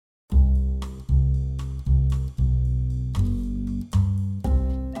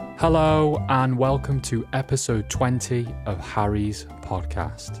Hello and welcome to episode 20 of Harry's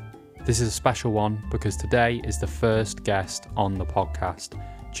podcast. This is a special one because today is the first guest on the podcast,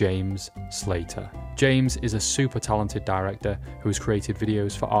 James Slater. James is a super talented director who has created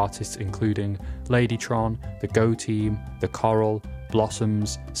videos for artists including Ladytron, The Go Team, The Coral,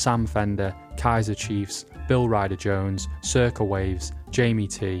 Blossoms, Sam Fender, Kaiser Chiefs, Bill Ryder Jones, Circa Waves, Jamie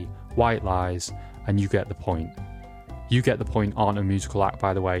T, White Lies, and You Get the Point. You Get the Point aren't a musical act,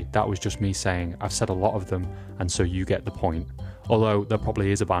 by the way. That was just me saying I've said a lot of them, and so you get the point. Although there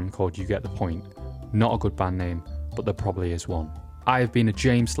probably is a band called You Get the Point. Not a good band name, but there probably is one. I have been a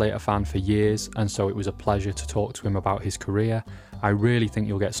James Slater fan for years, and so it was a pleasure to talk to him about his career. I really think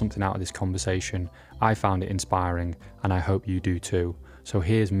you'll get something out of this conversation. I found it inspiring, and I hope you do too. So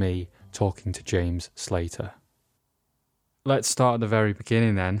here's me talking to James Slater. Let's start at the very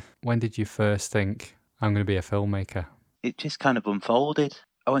beginning then. When did you first think, I'm going to be a filmmaker? It just kind of unfolded.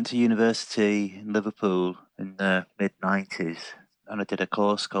 I went to university in Liverpool in the mid-90s and I did a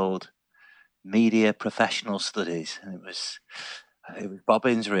course called Media Professional Studies. And it was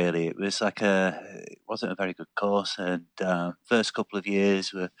bobbins, really. It wasn't a very good course, and first couple of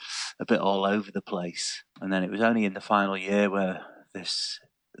years were a bit all over the place. And then it was only in the final year where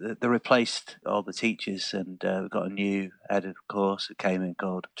they replaced all the teachers, and we got a new head of course that came in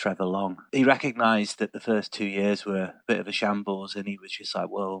called Trevor Long. He recognised that the first 2 years were a bit of a shambles, and he was just like,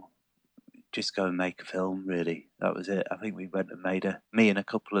 well, just go and make a film, really. That was it. I think we went and me and a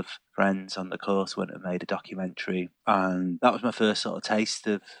couple of friends on the course went and made a documentary, and that was my first sort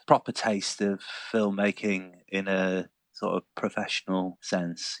of proper taste of filmmaking in a sort of professional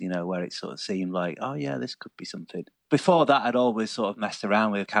sense, where it sort of seemed like, oh yeah, this could be something. Before that, I'd always sort of messed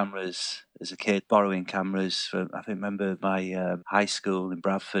around with cameras as a kid, borrowing cameras from, I remember my high school in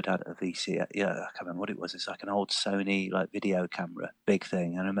Bradford had a VC, I can't remember what it was. It's like an old Sony video camera, big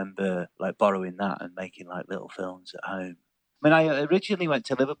thing. And I remember borrowing that and making little films at home. I mean, I originally went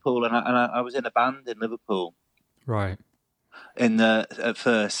to Liverpool and I was in a band in Liverpool. Right. At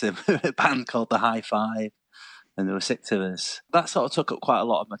first, a band called The High Five. And there were 6 of us. That sort of took up quite a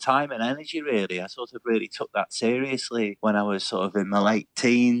lot of my time and energy, really. I sort of really took that seriously when I was sort of in my late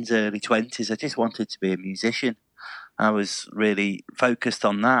teens, early 20s. I just wanted to be a musician. I was really focused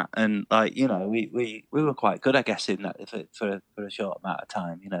on that. And, we were quite good, I guess, in that for a short amount of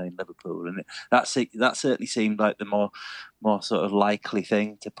time, in Liverpool. And that certainly seemed like the more sort of likely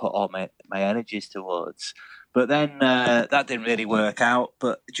thing to put all my energies towards. But then that didn't really work out.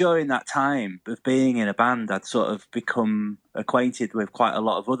 But during that time of being in a band, I'd sort of become acquainted with quite a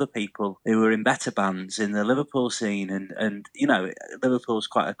lot of other people who were in better bands in the Liverpool scene. And Liverpool's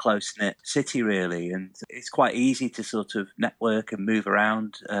quite a close-knit city, really. And it's quite easy to sort of network and move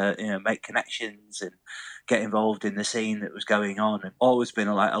around, make connections and get involved in the scene that was going on. And always been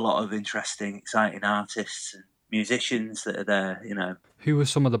a lot of interesting, exciting artists and musicians that are there, Who were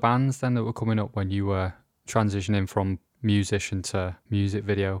some of the bands then that were coming up when you were transitioning from musician to music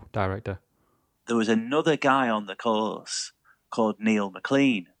video director? There was another guy on the course called Neil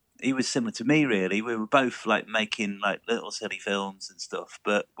McLean. He was similar to me, really. We were both making little silly films and stuff,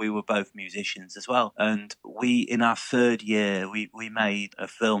 but we were both musicians as well. And in our third year, we made a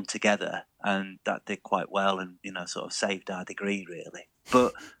film together, and that did quite well and, sort of saved our degree, really.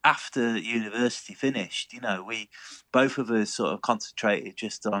 But after university finished, we both of us sort of concentrated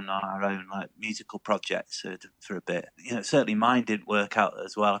just on our own musical projects for a bit. Certainly mine didn't work out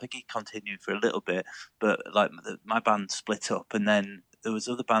as well. I think he continued for a little bit, but my band split up, and then there was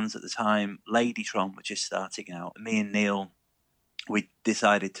other bands at the time. Ladytron were just starting out. Me and Neil, we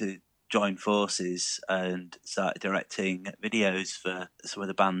decided to join forces and started directing videos for some of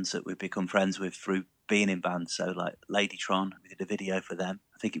the bands that we've become friends with through being in bands. So Ladytron, we did a video for them.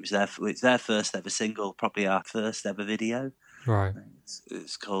 I think it was their first ever single, probably our first ever video. Right.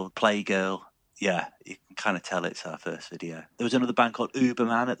 It's called Playgirl. Yeah, you can kind of tell it's our first video. There was another band called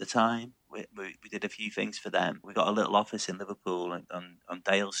Uberman at the time. We did a few things for them. We got a little office in Liverpool on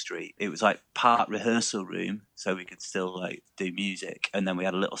Dale Street. It was part rehearsal room, so we could still do music. And then we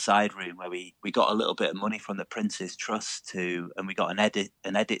had a little side room where we got a little bit of money from the Prince's Trust and we got an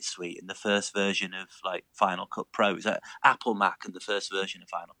edit suite in the first version of Final Cut Pro. It was Apple Mac and the first version of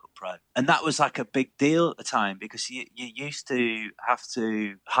Final Cut Pro. And that was a big deal at the time because you used to have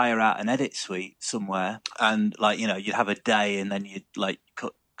to hire out an edit suite somewhere, and you'd have a day and then you'd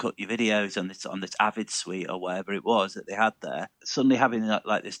cut your videos on this Avid suite or whatever it was that they had there. Suddenly having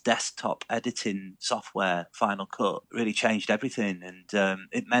this desktop editing software, Final Cut, really changed everything, and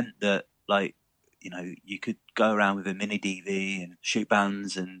it meant that you could go around with a mini DV and shoot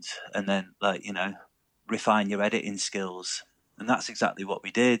bands and then refine your editing skills And that's exactly what we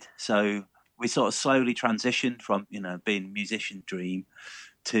did. So we sort of slowly transitioned from, being a musician dream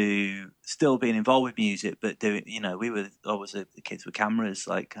to still being involved with music, but doing, we were always the kids with cameras,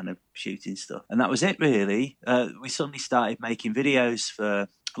 like kind of shooting stuff. And that was it, really. We suddenly started making videos for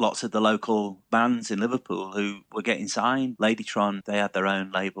lots of the local bands in Liverpool who were getting signed. Ladytron, they had their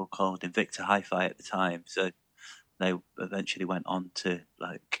own label called Invicta Hi-Fi at the time. So they eventually went on to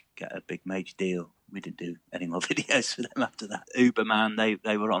get a big major deal. We didn't do any more videos for them after that. Uberman,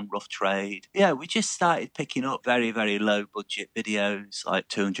 they were on Rough Trade. Yeah, we just started picking up very, very low budget videos, like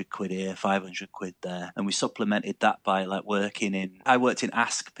 200 quid here, 500 quid there. And we supplemented that by I worked in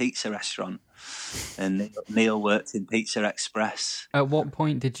Ask Pizza Restaurant and Neil worked in Pizza Express. At what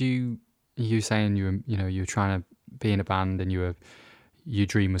point did you saying you were trying to be in a band and your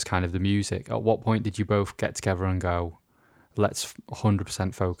dream was kind of the music? At what point did you both get together and go, let's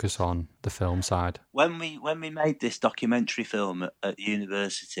 100% focus on the film side? When we made this documentary film at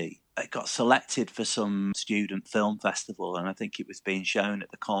university, it got selected for some student film festival, and I think it was being shown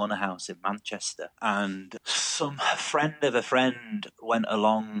at the Corner House in Manchester. And some friend of a friend went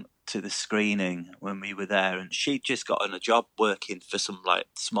along to the screening when we were there, and she'd just gotten a job working for some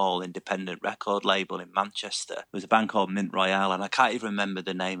small independent record label in Manchester. There was a band called Mint Royale, and I can't even remember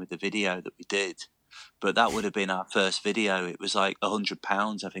the name of the video that we did. But that would have been our first video. It was like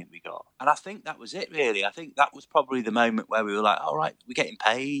 £100, I think we got. And I think that was it, really. I think that was probably the moment where we were like, all right, we're getting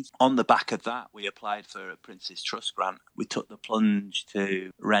paid. On the back of that, we applied for a Prince's Trust grant. We took the plunge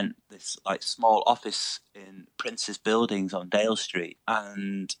to rent this small office in Prince's buildings on Dale Street.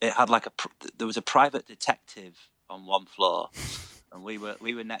 And it had there was a private detective on one floor. And we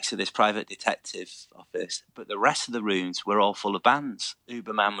were next to this private detective office, but the rest of the rooms were all full of bands.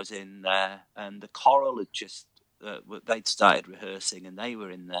 Uberman was in there, and the Coral had just they'd started rehearsing, and they were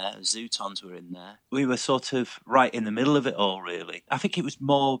in there. Zootons were in there. We were sort of right in the middle of it all, really. I think it was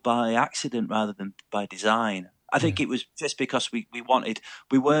more by accident rather than by design. I think it was just because we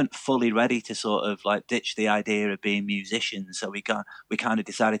weren't fully ready to sort of ditch the idea of being musicians. So we kind of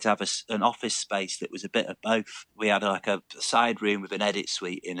decided to have an office space that was a bit of both. We had a side room with an edit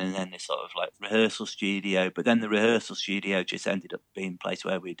suite in, and then this sort of rehearsal studio. But then the rehearsal studio just ended up being a place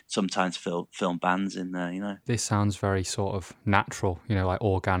where we'd sometimes film bands in there, This sounds very sort of natural,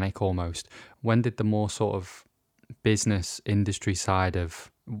 organic almost. When did the more sort of business industry side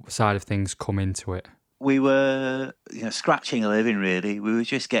of things come into it? We were, scratching a living, really. We were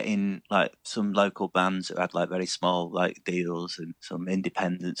just getting some local bands that had very small deals and some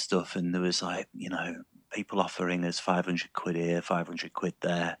independent stuff. And there was people offering us 500 quid here, 500 quid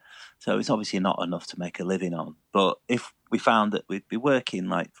there. So it's obviously not enough to make a living on. But if we found that we'd be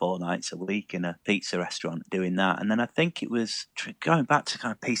working 4 nights a week in a pizza restaurant doing that. And then I think it was going back to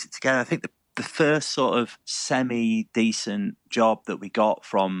kind of piece it together. I think the first sort of semi-decent job that we got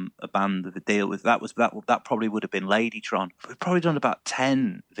from a band with a deal with that probably would have been Ladytron. We've probably done about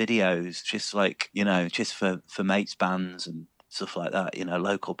 10 videos, just just for mates bands and stuff like that,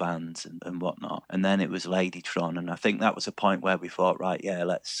 local bands and whatnot. And then it was Ladytron, and I think that was a point where we thought, right, yeah,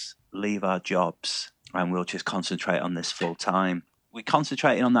 let's leave our jobs and we'll just concentrate on this full time. We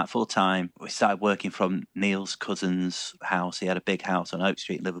concentrated on that full time. We started working from Neil's cousin's house. He had a big house on Oak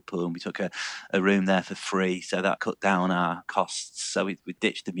Street in Liverpool, and we took a room there for free. So that cut down our costs. So we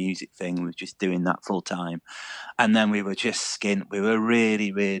ditched the music thing. We were just doing that full time. And then we were just skint. We were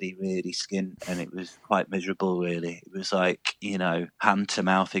really, really, really skint. And it was quite miserable, really. It was hand to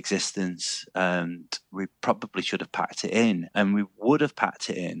mouth existence. And we probably should have packed it in. And we would have packed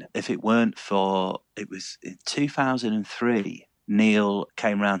it in if it weren't for, it was in 2003. Neil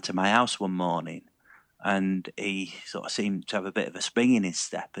came round to my house one morning, and he sort of seemed to have a bit of a spring in his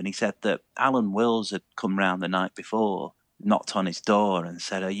step. And he said that Alan Wills had come round the night before, knocked on his door and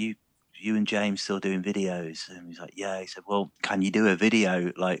said, "Are you and James still doing videos?" And he's like, "Yeah." He said, "Well, can you do a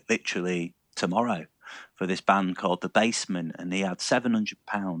video literally tomorrow for this band called The Basement?" And he had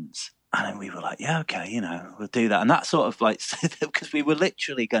 £700. And then we were like, yeah, okay, we'll do that. And that sort of because we were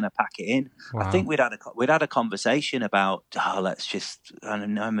literally going to pack it in. Wow. I think we'd had a conversation about, let's just, I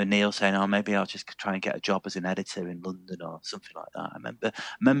remember Neil saying, maybe I'll just try and get a job as an editor in London or something like that. I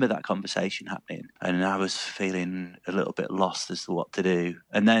remember that conversation happening, and I was feeling a little bit lost as to what to do.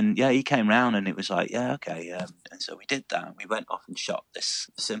 And then, yeah, he came round and it was like, yeah, okay. And so we did that. We went off and shot this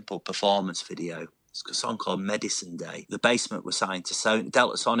simple performance video. a song called Medicine Day. The Basement was signed to Sony.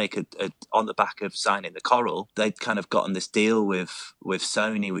 Delta Sonic had, on the back of signing the Coral, they'd kind of gotten this deal with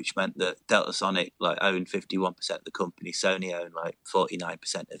Sony, which meant that Delta Sonic like owned 51% of the company. Sony owned like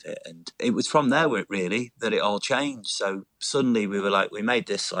 49% of it. And it was from there really that it all changed. So suddenly we were like, we made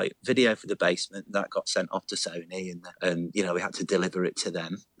this like video for The Basement, and that got sent off to Sony, and you know, we had to deliver it to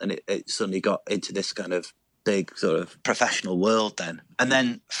them. And it suddenly got into this kind of big sort of professional world then. And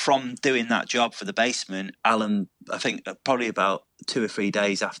then from doing that job for The Basement, Alan, I think probably about 2 or 3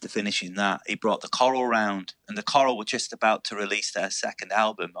 days after finishing that, he brought the Coral round, and the Coral were just about to release their second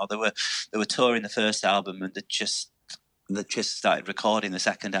album, or they were touring the first album, and they just started recording the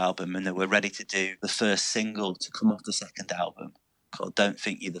second album, and they were ready to do the first single to come off the second album called Don't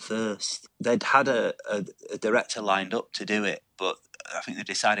Think You're the First. They'd had a director lined up to do it, but I think they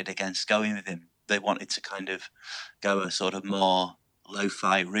decided against going with him. They wanted to kind of go a sort of more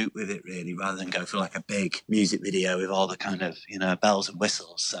lo-fi route with it, really, rather than go for like a big music video with all the kind of, you know, bells and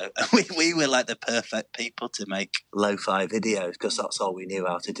whistles. So we were like the perfect people to make lo-fi videos, because that's all we knew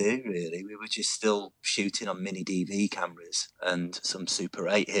how to do, really. We were just still shooting on mini DV cameras and some Super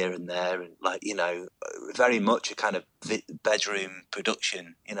 8 here and there, and like, you know, very much a kind of bedroom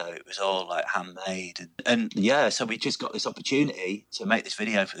production. You know, it was all like handmade, and yeah, so we just got this opportunity to make this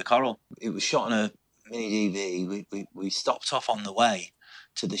video for the Coral. It was shot on a mini DV. We stopped off on the way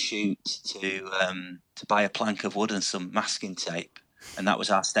to the shoot to buy a plank of wood and some masking tape, and that was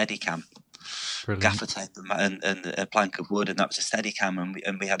our Steadicam. Brilliant. Gaffer tape and a plank of wood, and that was a Steadicam,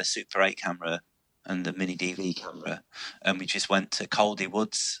 and we had a Super 8 camera and a mini DV camera, and we just went to Caldy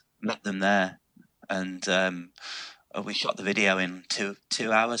Woods, met them there, and we shot the video in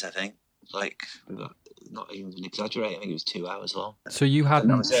two hours, I think. Like, not even exaggerating, I think it was 2 hours long. So you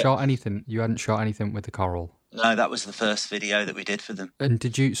hadn't shot anything? You hadn't shot anything with the Coral? No, that was the first video that we did for them. And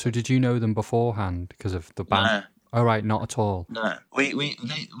did you know them beforehand because of the band? No. Oh, right, not at all. No, we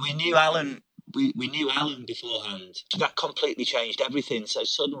knew Alan. We knew Alan beforehand. That completely changed everything. So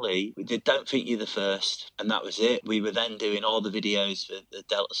suddenly we did Don't Think You're the First, and that was it. We were then doing all the videos for the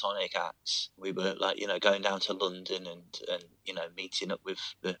Delta Sonic acts. We were like, you know, going down to London and you know, meeting up with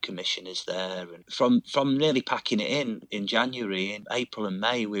the commissioners there. And from nearly packing it in January, in April and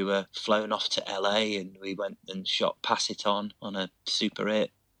May, we were flown off to LA, and we went and shot Pass It On a Super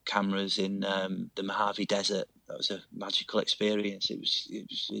 8 cameras in the Mojave Desert. That was a magical experience. It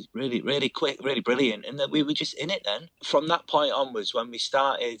was really, really quick, really brilliant. And then we were just in it then. From that point onwards, when we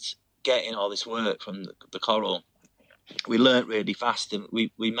started getting all this work from the Coral, we learnt really fast. And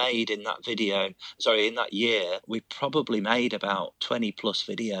we made in that year, we probably made about 20 plus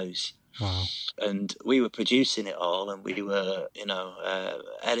videos. Wow. And we were producing it all, and we were, you know,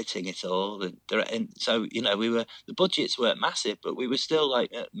 editing it all, and so, you know, the budgets weren't massive, but we were still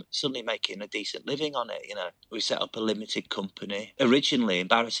like suddenly making a decent living on it. You know, we set up a limited company. Originally,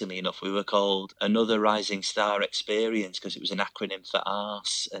 embarrassingly enough, we were called Another Rising Star Experience, because it was an acronym for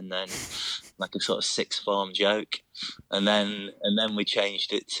ARSE, and then like a sort of sixth form joke, and then we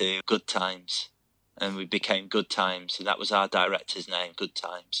changed it to Good Times. And we became Good Times, and that was our director's name, Good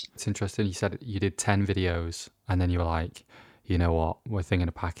Times. It's interesting. You said you did 10 videos, and then you were like, you know what, we're thinking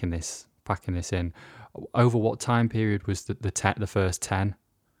of packing this in. Over what time period was the first 10?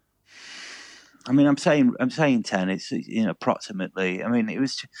 I mean, I'm saying 10. It's, you know, approximately. I mean, it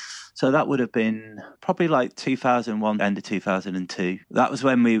was, so that would have been probably like 2001, end of 2002. That was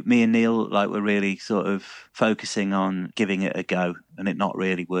when me and Neil like were really sort of focusing on giving it a go, and it not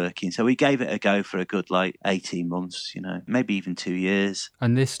really working. So we gave it a go for a good like 18 months, you know, maybe even 2 years.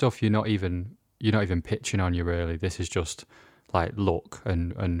 And this stuff you're not even pitching on, you really. This is just like luck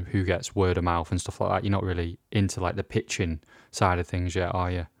and who gets word of mouth and stuff like that. You're not really into like the pitching side of things yet, are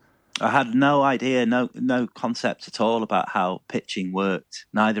you? I had no idea, no concept at all about how pitching worked.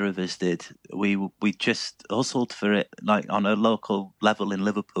 Neither of us did. We just hustled for it, like on a local level in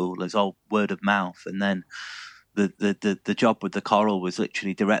Liverpool. It was all word of mouth, and then the job with the Coral was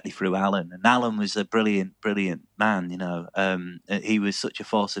literally directly through Alan. And Alan was a brilliant man. You know, he was such a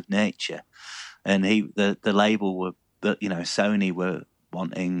force of nature, and the label were, you know, Sony were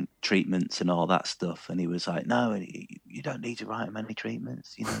wanting treatments and all that stuff, and he was like, no, you don't need to write him any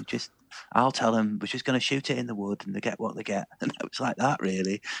treatments, you know, just I'll tell him we're just going to shoot it in the wood and they get what they get. And it was like that,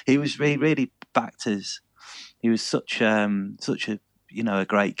 really. He was really backed us. He was such a, you know, a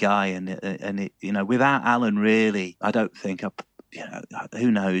great guy, and it, you know, without Alan, really, I don't think you know, who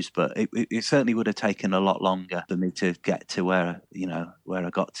knows, but it certainly would have taken a lot longer for me to get to where I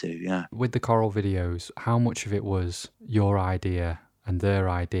got to. Yeah. With the Coral videos, how much of it was your idea their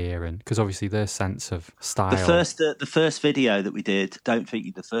idea, and because obviously their sense of style. The first video that we did, Don't Think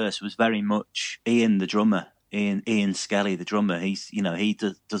You're the First, was very much Ian, the drummer. Ian Skelly, the drummer, he's, he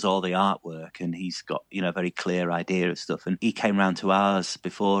does all the artwork, and he's got, a very clear idea of stuff. And he came round to ours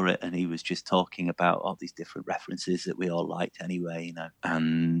before it, and he was just talking about all these different references that we all liked anyway,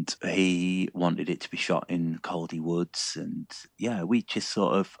 and he wanted it to be shot in Caldy Woods. And we just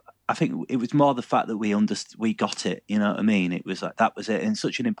sort of, I think it was more the fact that we got it, you know what I mean? It was like, that was it. And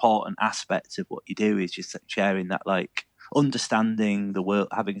such an important aspect of what you do is just sharing that, like, understanding the world,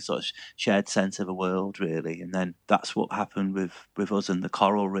 having a sort of shared sense of a world, really. And then that's what happened with us and the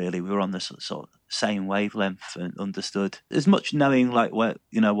Coral, really. We were on the sort of same wavelength and understood as much, knowing like what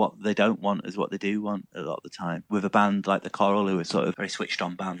they don't want as what they do want a lot of the time. With a band like the Coral, who was sort of a very switched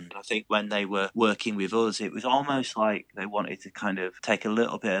on band, I think when they were working with us, it was almost like they wanted to kind of take a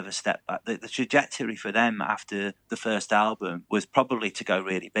little bit of a step back. The trajectory for them after the first album was probably to go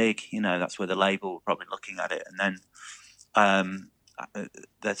really big. That's where the label were probably looking at it. And then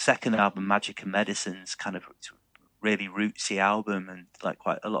the second album, Magic and Medicines, kind of really rootsy album, and like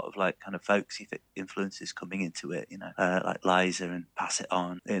quite a lot of like kind of folksy influences coming into it, like Liza and Pass It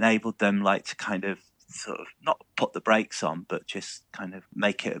On. It enabled them like to kind of sort of not put the brakes on, but just kind of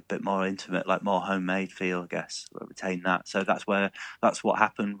make it a bit more intimate, like more homemade feel, I guess, retain that. So that's what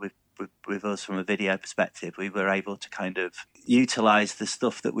happened with us from a video perspective. We were able to kind of utilize the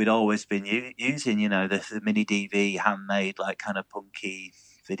stuff that we'd always been using, the mini DV handmade, like kind of punky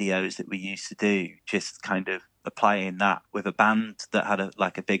videos that we used to do, just kind of applying that with a band that had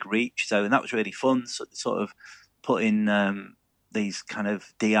a big reach. And that was really fun, sort of putting these kind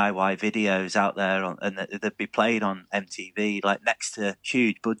of DIY videos out there and they'd be played on MTV, like next to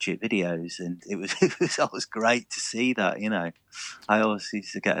huge budget videos. And it was always great to see that, I always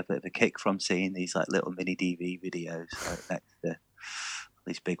used to get a bit of a kick from seeing these like little mini DV videos like next to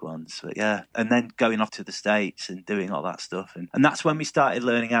these big ones. But and then going off to the States and doing all that stuff, and that's when we started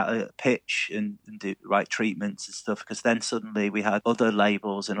learning how to pitch and do right treatments and stuff, because then suddenly we had other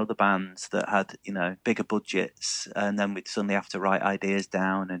labels and other bands that had bigger budgets, and then we'd suddenly have to write ideas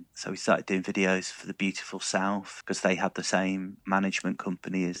down. And so we started doing videos for the Beautiful South, because they had the same management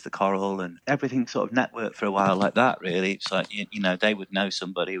company as the Coral, and everything sort of networked for a while like that, really. It's like they would know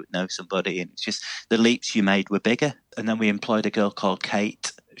somebody would know somebody, and it's just the leaps you made were bigger. And then we employed a girl called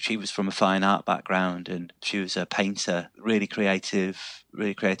Kate. She was from a fine art background, and she was a painter, really creative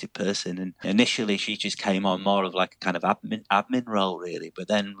person. And initially she just came on more of like a kind of admin role, really. But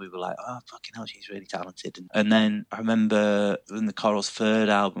then we were like, oh, fucking hell, she's really talented. And then I remember when the Coral's third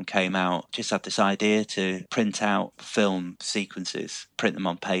album came out, just had this idea to print out film sequences, print them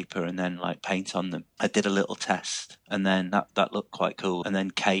on paper, and then like paint on them. I did a little test, and then that looked quite cool. And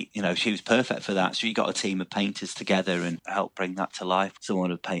then Kate, she was perfect for that. So we got a team of painters together and helped bring that to life. Someone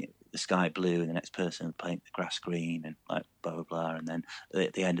would paint the sky blue, and the next person would paint the grass green, and like blah blah blah. And then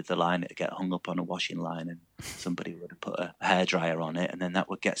at the end of the line, it'd get hung up on a washing line, and somebody would have put a hairdryer on it, and then that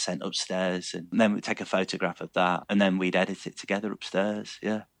would get sent upstairs, and then we'd take a photograph of that, and then we'd edit it together upstairs.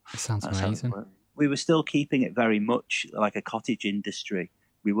 Yeah, it sounds amazing. We were still keeping it very much like a cottage industry.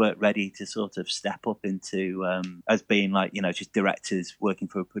 We weren't ready to sort of step up into as being like, just directors working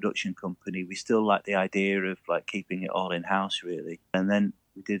for a production company. We still like the idea of like keeping it all in-house, really. And then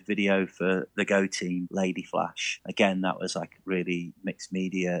we did video for the Go team, Lady Flash. Again, that was like really mixed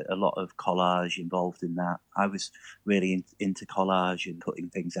media, a lot of collage involved in that. I was really into collage and putting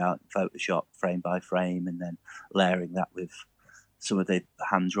things out in Photoshop frame by frame, and then layering that with some of the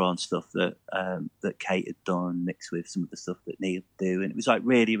hand-drawn stuff that Kate had done, mixed with some of the stuff that Neil would do. And it was like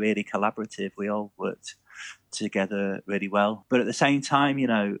really, really collaborative. We all worked together really well. But at the same time,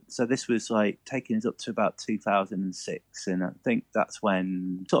 so this was like taking us up to about 2006. And I think that's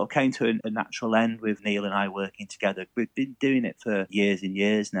when it sort of came to a natural end with Neil and I working together. We've been doing it for years and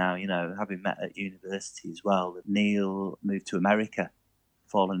years now, having met at university as well. Neil moved to America,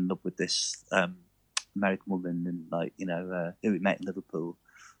 fallen in love with this American woman, and who we met in Liverpool,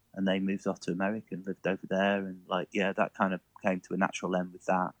 and they moved off to America and lived over there, and that kind of came to a natural end with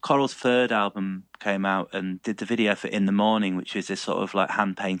that. Coral's third album came out and did the video for In the Morning, which is this sort of like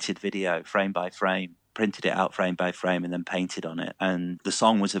hand-painted video, frame by frame. Printed it out frame by frame and then painted on it, and the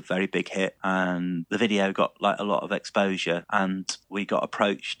song was a very big hit, and the video got like a lot of exposure, and we got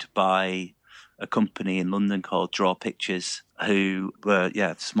approached by a company in London called Draw Pictures, who were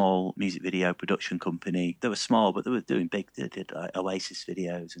a small music video production company. They were small, but they were doing big. They did like Oasis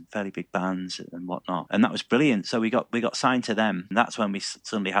videos and fairly big bands and whatnot, and that was brilliant. So we got signed to them, and that's when we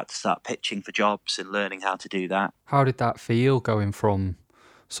suddenly had to start pitching for jobs and learning how to do that. How did that feel, going from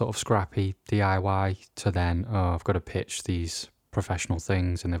sort of scrappy DIY to then, I've got to pitch these professional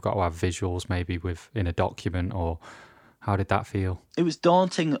things and they've got to have visuals maybe in a document, or how did that feel? It was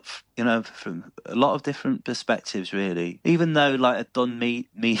daunting, from a lot of different perspectives, really. Even though, like, I'd done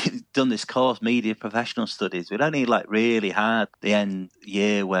done this course, Media Professional Studies, we'd only, like, really had the end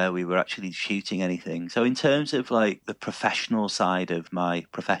year where we were actually shooting anything. So in terms of, like, the professional side of my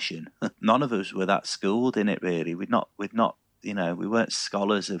profession, none of us were that schooled in it, really. We'd not we weren't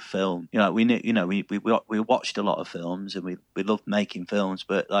scholars of film. We knew, we watched a lot of films and we loved making films,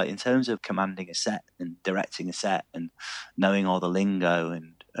 but like in terms of commanding a set and directing a set and knowing all the lingo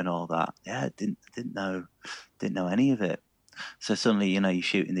and all that, didn't know any of it. So suddenly, you're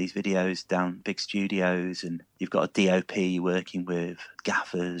shooting these videos down big studios and you've got a DOP you're working with,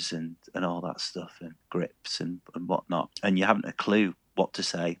 gaffers and all that stuff and grips and whatnot, and you haven't a clue what to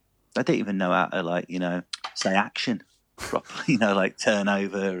say. I didn't even know how to say action properly, like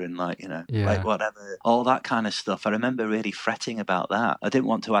turnover and like whatever, all that kind of stuff. I remember really fretting about that. I didn't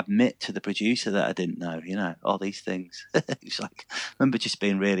want to admit to the producer that I didn't know, all these things. It's like, I remember just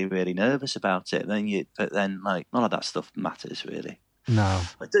being really, really nervous about it. But then like none of that stuff matters really. No,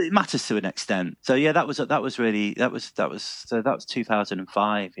 it matters to an extent. So yeah, that was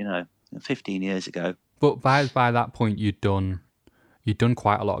 2005. 15 years ago. But by that point, you'd done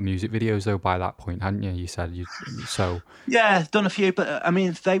quite a lot of music videos, though, by that point, hadn't you? You said so. Yeah, done a few, but I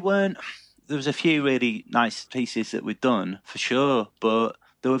mean, they weren't. There was a few really nice pieces that we'd done for sure, but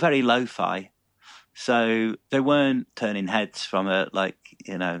they were very lo-fi, so they weren't turning heads from I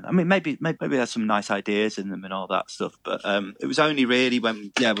mean, maybe there's some nice ideas in them and all that stuff, but it was only really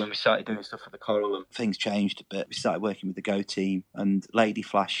when we started doing stuff for the Coral and things changed a bit. We started working with the Go team, and Lady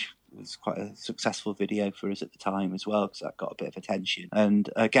Flash was quite a successful video for us at the time as well, because that got a bit of attention. And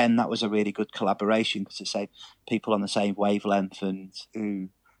again, that was a really good collaboration, because I say people on the same wavelength and who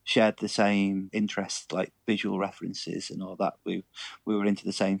shared the same interests, like visual references and all that. We were into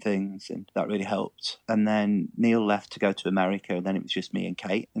the same things, and that really helped. And then Neil left to go to America, and then it was just me and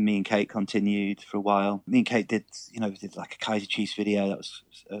Kate. And me and Kate continued for a while. Me and Kate did like a Kaiser Chiefs video. That was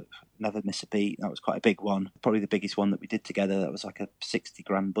Never Miss a Beat. That was quite a big one. Probably the biggest one that we did together. That was like a 60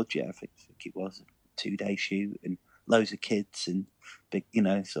 grand budget, I think it was. A 2-day shoot and loads of kids and big,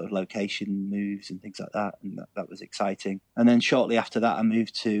 sort of location moves and things like that. And that was exciting. And then shortly after that, I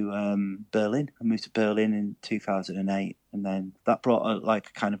moved to Berlin. I moved to Berlin in 2008. And then that brought a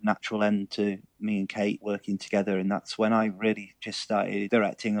kind of natural end to me and Kate working together. And that's when I really just started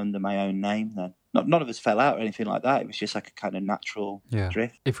directing under my own name then. None of us fell out or anything like that. It was just like a kind of natural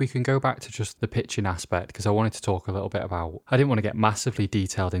drift. If we can go back to just the pitching aspect, because I wanted to talk a little bit about, I didn't want to get massively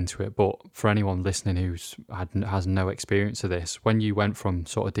detailed into it, but for anyone listening has no experience of this, when you went from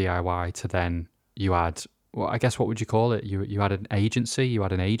sort of DIY to then you had, well, I guess what would you call it? You had an agency, you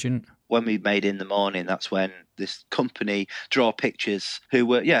had an agent? When we made In the Morning, that's when this company, Draw Pictures, who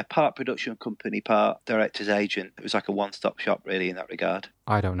were, part production company, part director's agent. It was like a one-stop shop, really, in that regard.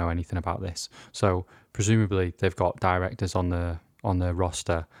 I don't know anything about this. So presumably they've got directors on the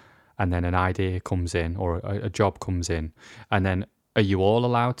roster, and then an idea comes in or a job comes in, and then are you all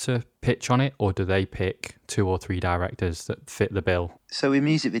allowed to pitch on it, or do they pick 2 or 3 directors that fit the bill? So in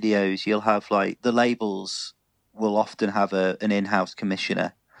music videos, you'll have the labels will often have an in-house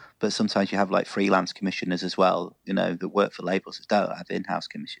commissioner, but sometimes you have freelance commissioners as well, that work for labels that don't have in-house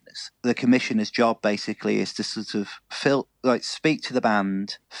commissioners. The commissioner's job basically is to sort of speak to the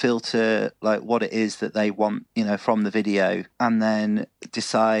band, filter what it is that they want, from the video, and then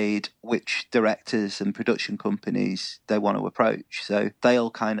decide which directors and production companies they want to approach. So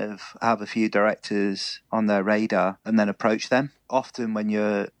they'll kind of have a few directors on their radar and then approach them. Often when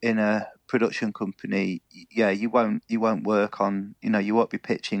you're in a production company, you won't work on, you won't be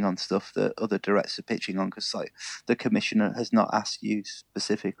pitching on stuff that other directors are pitching on, because the commissioner has not asked you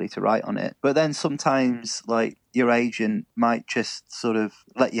specifically to write on it. But then sometimes your agent might just sort of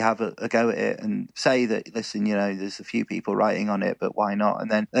let you have a go at it and say that, listen, there's a few people writing on it, but why not?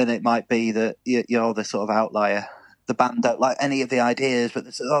 And then it might be that you're the sort of outlier. The band don't like any of the ideas, but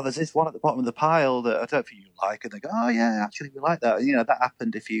there's this one at the bottom of the pile that I don't think you like, and they go, oh yeah, actually we like that. That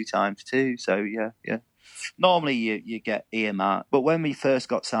happened a few times too. So yeah. Normally you get earmarked, but when we first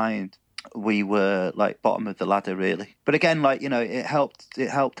got signed, we were bottom of the ladder really. But again, it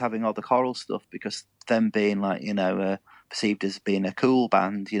helped having all the Coral stuff, because them being perceived as being a cool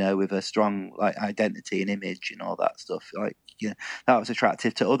band, with a strong identity and image and all that stuff. That was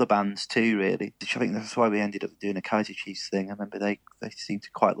attractive to other bands too, really. I think that's why we ended up doing a Kaiser Chiefs thing. I remember they seemed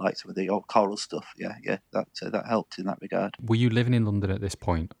to quite like some of the old Coral stuff. Yeah. That helped in that regard. Were you living in London at this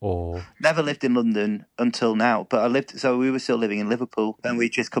point, or? Never lived in London until now, but we were still living in Liverpool, and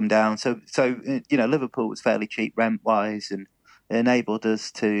we'd just come down. So Liverpool was fairly cheap rent-wise, and it enabled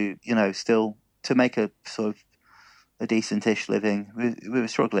us to, still to make a sort of a decentish living. We were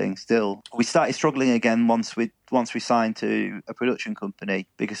struggling still. We started struggling again once we signed to a production company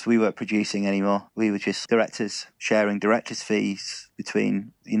because we weren't producing anymore. We were just directors sharing directors' fees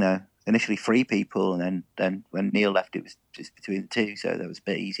between, initially 3 people, and then when Neil left, it was just between the 2, so that was a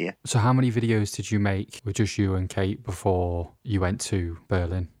bit easier. So how many videos did you make with just you and Kate before you went to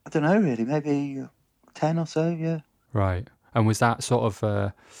Berlin? I don't know really, maybe 10 or so, yeah. Right. And was that sort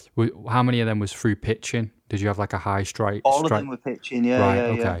of, how many of them was through pitching? Did you have like a high strike? All of them were pitching, yeah. Right, yeah,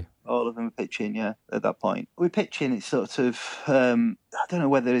 okay. Yeah. All of them were pitching, yeah, at that point. With pitching, it's sort of, I don't know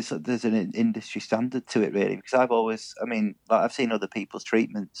whether there's an industry standard to it, really, because I've seen other people's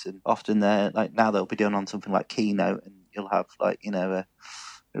treatments, and often they're, like, now they'll be done on something like Keynote, and you'll have, like,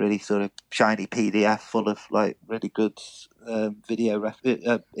 a really sort of shiny PDF full of, like, really good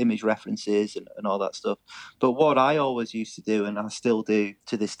image references and all that stuff. But what I always used to do, and I still do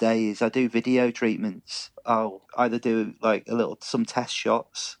to this day, is I do video treatments. I'll either do like some test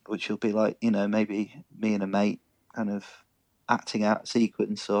shots, which will be like, maybe me and a mate kind of acting out a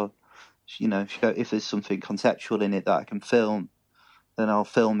sequence, or, if there's something conceptual in it that I can film, then I'll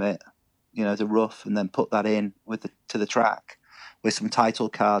film it, as a rough, and then put that in to the track with some title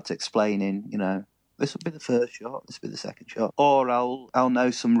cards explaining, this will be the first shot, this will be the second shot. Or I'll know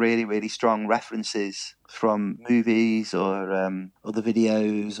some really, really strong references from movies or other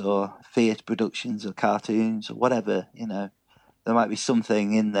videos or theatre productions or cartoons or whatever, There might be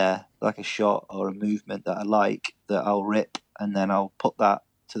something in there, like a shot or a movement that I like, that I'll rip, and then I'll put that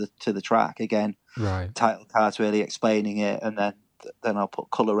to the track again. Right. Title cards really explaining it, and then I'll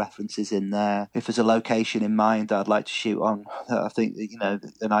put colour references in there. If there's a location in mind that I'd like to shoot on, I think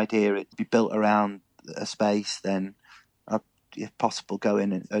that, an idea it to be built around a space, then I'd, if possible, go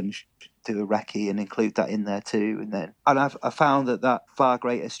in and do a recce and include that in there too. And I've found that far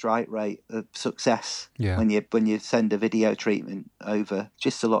greater strike rate of success when you send a video treatment over,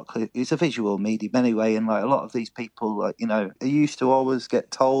 just a lot clear. It's a visual medium anyway, and like a lot of these people, like, I used to always get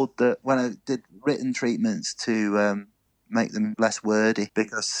told that when I did written treatments to make them less wordy,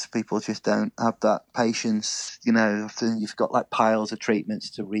 because people just don't have that patience. Often you've got like piles of treatments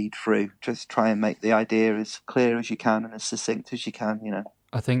to read through. Just try and make the idea as clear as you can and as succinct as you can,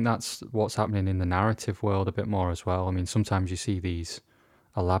 I think that's what's happening in the narrative world a bit more as well. I mean, sometimes you see these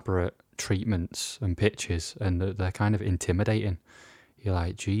elaborate treatments and pitches, and they're kind of intimidating. You're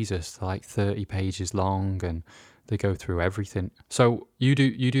like, Jesus, they're like 30 pages long, and they go through everything. So you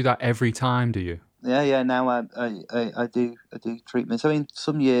do that every time, do you? Yeah. Now I do treatments. I mean,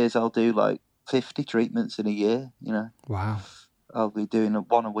 some years I'll do like 50 treatments in a year. Wow. I'll be doing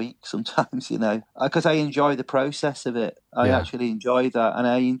one a week sometimes. Because I enjoy the process of it. I actually enjoy that, and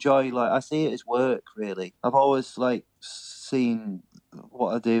I enjoy, like, I see it as work. Really, I've always like seen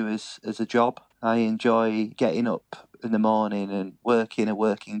what I do as a job. I enjoy getting up in the morning and working a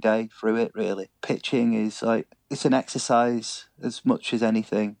working day through it, really. Pitching is like, it's an exercise as much as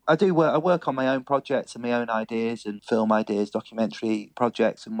anything. I work on my own projects and my own ideas and film ideas, documentary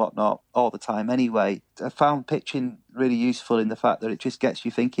projects and whatnot all the time anyway. I found pitching really useful in the fact that it just gets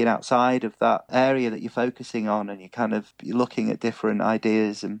you thinking outside of that area that you're focusing on, and you're looking at different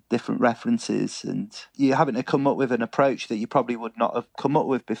ideas and different references, and you're having to come up with an approach that you probably would not have come up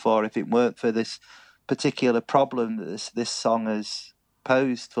with before if it weren't for this particular problem that this song has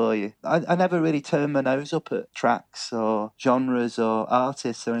posed for you. I never really turn my nose up at tracks or genres or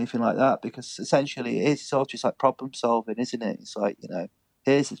artists or anything like that, because essentially it's all just like problem solving, isn't it? It's like,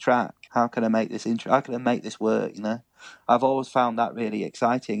 here's the track, how can I make this how can I make this work? I've always found that really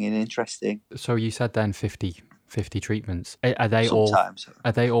exciting and interesting. So you said then 50 treatments. Are they Sometimes. all?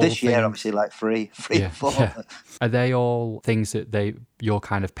 Are they all? This year, obviously, like three or four. Yeah. Are they all things that you're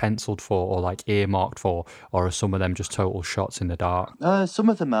kind of penciled for or like earmarked for, or are some of them just total shots in the dark? Some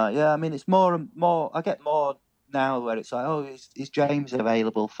of them are. Yeah, I mean, it's more and more. I get more now where it's like, oh, is James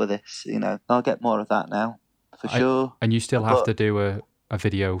available for this? I'll get more of that now, for sure. And you still have to do a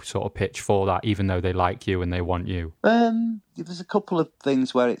video sort of pitch for that, even though they like you and they want you? There's a couple of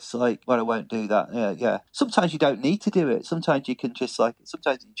things where it's like, well, I won't do that. Yeah. Sometimes you don't need to do it. Sometimes you can just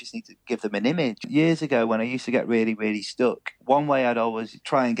sometimes you just need to give them an image. Years ago, when I used to get really, really stuck, one way I'd always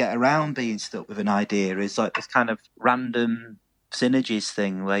try and get around being stuck with an idea is like this kind of random synergies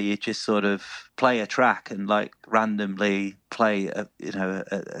thing where you just sort of play a track and like randomly play a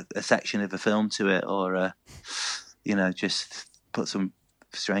section of a film to it, or just put some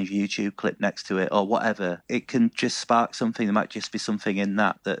strange YouTube clip next to it or whatever, it can just spark something. There might just be something in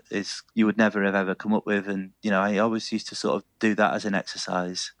that is you would never have ever come up with. And, I always used to sort of do that as an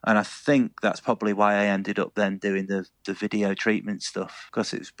exercise. And I think that's probably why I ended up then doing the video treatment stuff,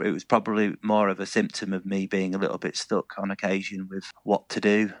 because it was probably more of a symptom of me being a little bit stuck on occasion with what to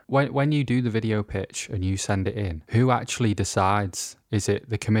do. When you do the video pitch and you send it in, who actually decides? Is it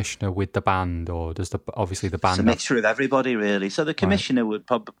the commissioner with the band, or does obviously the band? It's a mixture of everybody, really. So the commissioner would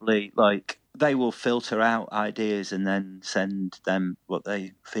probably, they will filter out ideas and then send them what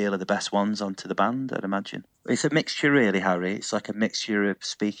they feel are the best ones onto the band, I'd imagine. It's a mixture, really, Harry. It's like a mixture of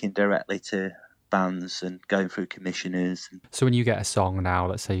speaking directly to bands and going through commissioners. So when you get a song now,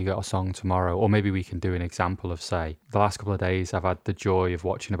 let's say you get a song tomorrow, or maybe we can do an example of, say, the last couple of days I've had the joy of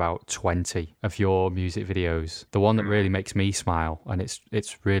watching about 20 of your music videos. The one that really makes me smile, and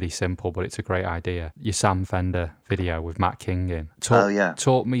it's really simple, but it's a great idea, your Sam Fender video with Matt King in.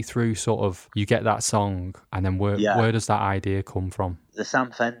 Talk me through sort of, you get that song and then where does that idea come from? The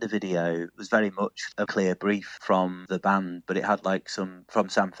Sam Fender video was very much a clear brief from the band, but it had from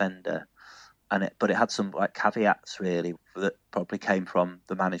Sam Fender. But it had some caveats, really, that probably came from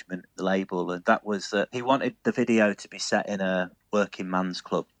the management, the label, and that was that he wanted the video to be set in a working man's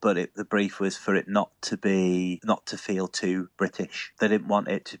club, but the brief was for it not to feel too British. They didn't want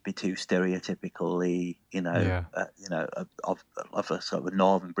it to be too stereotypically, of a sort of a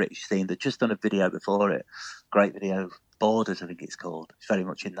northern British scene. They'd just done a video before it, great video. Borders, I think it's called. It's very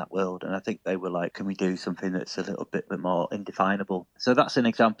much in that world. And I think they were like, can we do something that's a little bit more indefinable? So that's an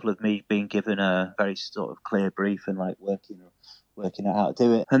example of me being given a very sort of clear brief and working out how to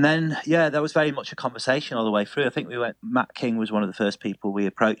do it. And then, that was very much a conversation all the way through. I think Matt King was one of the first people we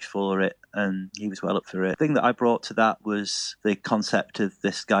approached for it, and he was well up for it. The thing that I brought to that was the concept of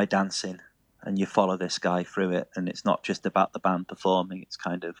this guy dancing. And you follow this guy through it. And it's not just about the band performing. It's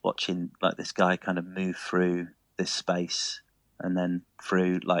kind of watching this guy kind of move through this space and then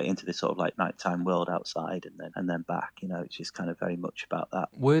through into this sort of nighttime world outside and then back. It's just kind of very much about that.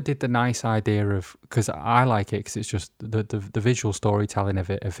 Where did the nice idea of, because I like it because it's just the visual storytelling of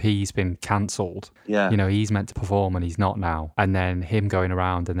it, of he's been cancelled. Yeah. He's meant to perform and he's not now. And then him going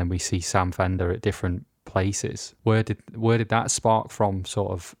around, and then we see Sam Fender at different places. Where did that spark from?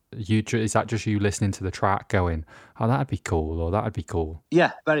 Sort of, is that just you listening to the track going, oh, that'd be cool, or that'd be cool?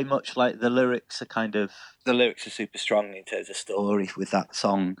 Yeah, very much. The lyrics are super strong in terms of story with that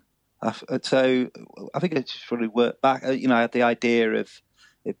song. So I think it just really worked back. I had the idea of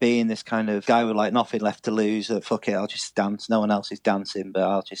it being this kind of guy with nothing left to lose. Fuck it, I'll just dance. No one else is dancing, but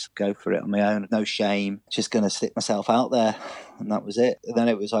I'll just go for it on my own. No shame. Just going to stick myself out there. And that was it. And then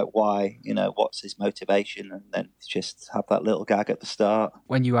it was why? What's his motivation? And then just have that little gag at the start.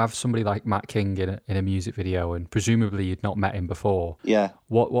 When you have somebody like Matt King in a music video, and presumably you'd not met him before. Yeah.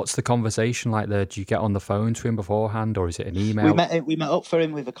 What's the conversation like there? Do you get on the phone to him beforehand, or is it an email? We met up for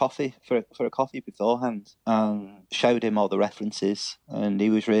him with a coffee for a coffee beforehand, and showed him all the references, and he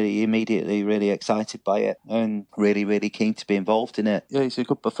was immediately really excited by it and really, really keen to be involved in it. Yeah, he's a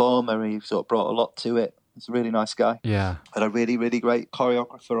good performer. He sort of brought a lot to it. He's a really nice guy. Yeah. Had a really, really great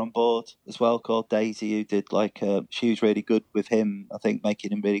choreographer on board as well, called Daisy, who did she was really good with him, I think,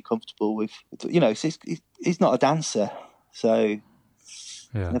 making him really comfortable with he's not a dancer, so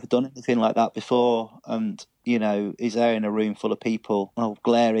never done anything like that before, and he's there in a room full of people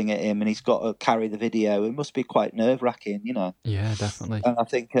glaring at him, and he's got to carry the video. It must be quite nerve-wracking, Yeah, definitely. And I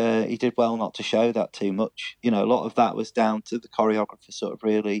think he did well not to show that too much. A lot of that was down to the choreographer sort of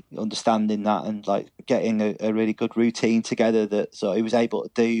really understanding that and getting a really good routine together that sort of he was able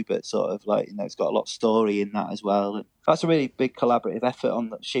to do, but sort of it's got a lot of story in that as well. And that's a really big collaborative effort on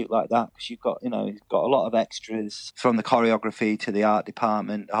the shoot like that, because you've got you've got a lot of extras from the choreography to the art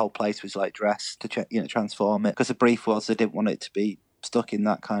department. The whole place was dressed to transform it, because the brief was they didn't want it to be stuck in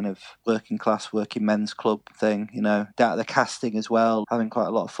that kind of working men's club thing. Down to the casting as well, having quite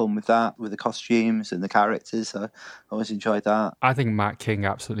a lot of fun with that, with the costumes and the characters. So I always enjoyed that. I think Matt King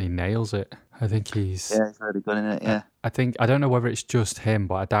absolutely nails it. I think he's really good in it. Yeah, I don't know whether it's just him,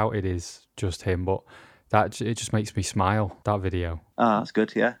 but I doubt it is just him, but it just makes me smile, that video. That's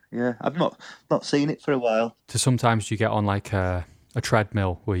good. Yeah. I've not seen it for a while. So sometimes you get on a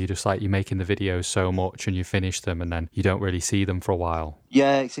treadmill where you're just you're making the videos so much and you finish them and then you don't really see them for a while.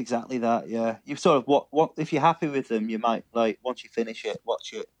 Yeah, it's exactly that. Yeah, you sort of what if you're happy with them, you might once you finish it,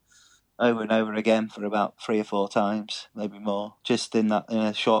 watch it over and over again for about 3 or 4 times, maybe more, just in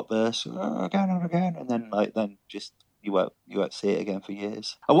a short burst, again and again, and then just. You won't see it again for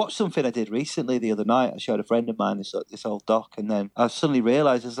years. I watched something I did recently the other night. I showed a friend of mine this old doc, and then I suddenly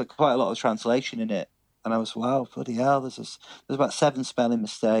realised there's quite a lot of translation in it. And I was, wow, bloody hell, there's about 7 spelling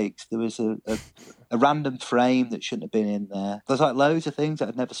mistakes. There was a random frame that shouldn't have been in there. There's like loads of things that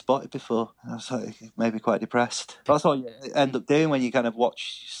I'd never spotted before. And I was like, maybe quite depressed. That's what you end up doing when you kind of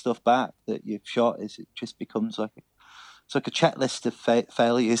watch stuff back that you've shot, is it just becomes like it's like a checklist of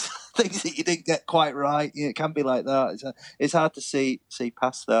failures, things that you didn't get quite right. It can be like that. It's hard to see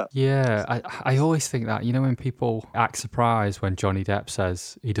past that. Yeah, I always think that, when people act surprised when Johnny Depp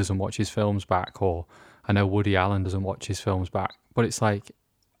says he doesn't watch his films back, or I know Woody Allen doesn't watch his films back, but it's like,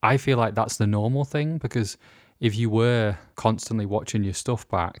 I feel like that's the normal thing, because if you were constantly watching your stuff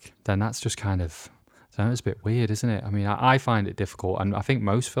back, then that's just kind of, I don't know, it's a bit weird, isn't it? I mean, I find it difficult, and I think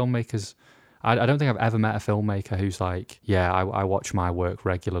most filmmakers, I don't think I've ever met a filmmaker who's like, yeah, I watch my work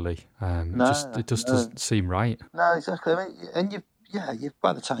regularly. It just doesn't seem right. No, exactly. I mean, and you've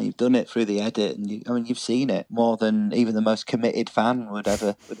by the time you've done it through the edit, and you've seen it more than even the most committed fan would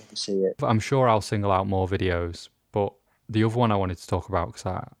ever see it. But I'm sure I'll single out more videos. But the other one I wanted to talk about,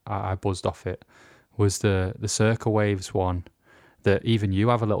 because I buzzed off it, was the Circa Waves one. That even you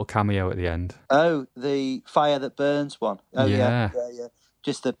have a little cameo at the end. Oh, the Fire That Burns one. Oh yeah.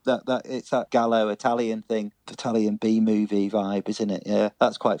 Just that it's that Gallo Italian thing, Italian B-movie vibe, isn't it? Yeah,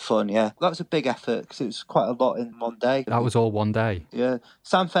 that's quite fun. Yeah, that was a big effort because it was quite a lot in one day. That was all one day. Yeah,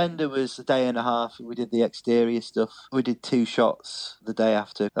 Sam Fender was a day and a half. We did the exterior stuff. We did 2 shots the day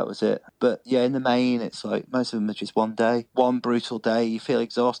after. That was it. But yeah, in the main, it's like most of them are just one day, one brutal day. You feel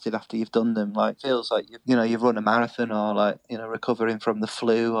exhausted after you've done them. Like feels like you've run a marathon, or like recovering from the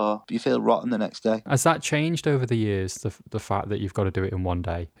flu, or you feel rotten the next day. Has that changed over the years? The fact that you've got to do it in one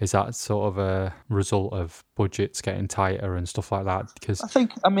day, is that sort of a result of budgets getting tighter and stuff like that? Because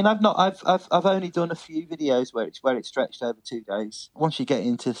I've only done a few videos where it's stretched over 2 days. Once you get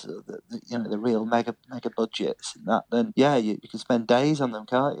into the real mega budgets and that, then yeah, you can spend days on them,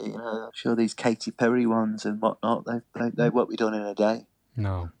 can't you? I'm sure these Katy Perry ones and whatnot, they won't be done in a day.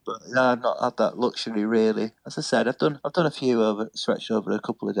 No, but no, I've not had that luxury really. As I said, I've done a few stretched over a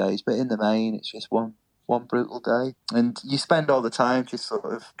couple of days, but in the main, it's just one brutal day, and you spend all the time just sort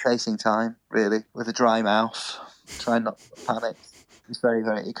of chasing time, really, with a dry mouth, trying not to panic. It's very,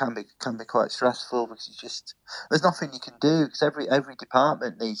 very. It can be quite stressful because there's nothing you can do, because every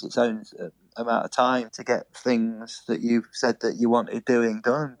department needs its own amount of time to get things that you've said that you wanted doing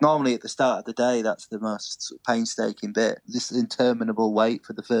done. Normally, at the start of the day, that's the most sort of painstaking bit. This interminable wait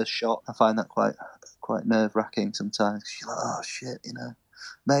for the first shot. I find that quite nerve wracking sometimes. You're like, oh shit,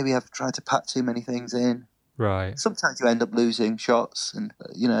 maybe I've tried to pack too many things in. Right. Sometimes you end up losing shots, and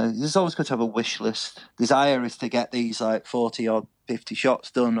there's always good to have a wish list. Desire is to get these like 40 or 50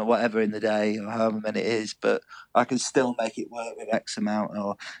 shots done or whatever in the day, or however many it is, but I can still make it work with X amount.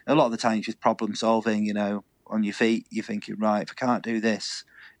 Or a lot of the time it's just problem solving, on your feet. You're thinking, right, if I can't do this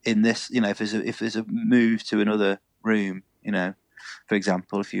in this, if there's a move to another room, for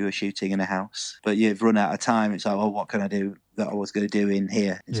example, if you were shooting in a house, but you've run out of time, it's like, oh, what can I do that I was going to do in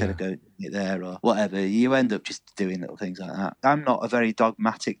here instead of going it there, or whatever. You end up just doing little things like that. I'm not a very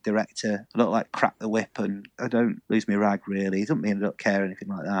dogmatic director. I don't like crack the whip, and I don't lose my rag really. It doesn't mean I don't care or anything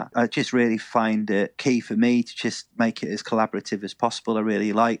like that. I just really find it key for me to just make it as collaborative as possible. I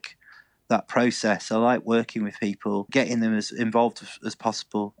really like that process. I like working with people, getting them as involved as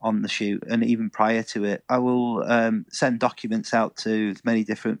possible on the shoot, and even prior to it. I will send documents out to as many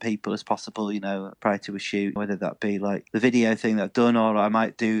different people as possible, prior to a shoot, whether that be like the video thing that I've done, or I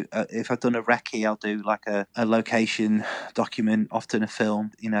might do, if I've done a recce, I'll do like a location document, often a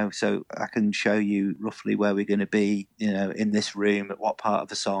film, so I can show you roughly where we're going to be, in this room, at what part of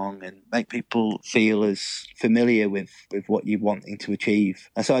the song, and make people feel as familiar with what you're wanting to achieve.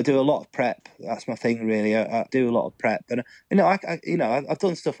 And so I do a lot of prep. That's my thing, really. I do a lot of prep, and I've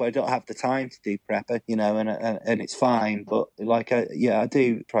done stuff where I don't have the time to do prep, and it's fine. But I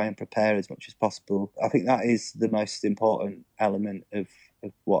do try and prepare as much as possible. I think that is the most important element of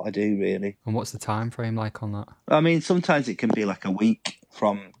what I do, really. And what's the time frame like on that? I mean, sometimes it can be like a week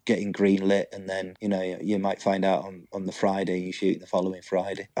from getting green lit, and then you might find out on the Friday, you shoot the following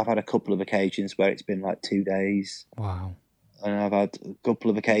Friday. I've had a couple of occasions where it's been like 2 days. Wow. And I've had a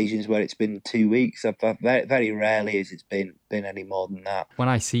couple of occasions where it's been 2 weeks. I've very, very rarely has it's been any more than that. When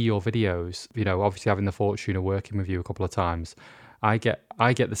I see your videos, obviously having the fortune of working with you a couple of times, I get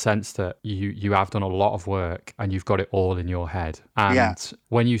the sense that you have done a lot of work and you've got it all in your head. And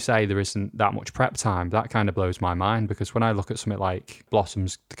when you say there isn't that much prep time, that kind of blows my mind, because when I look at something like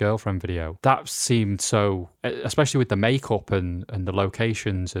Blossom's Girlfriend video, that seemed so, especially with the makeup and the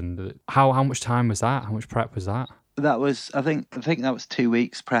locations, and how much time was that? How much prep was that? That was, I think that was 2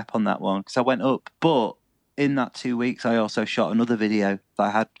 weeks prep on that one, because I went up. But in that 2 weeks, I also shot another video that I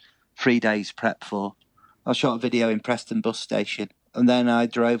had 3 days prep for. I shot a video in Preston bus station, and then I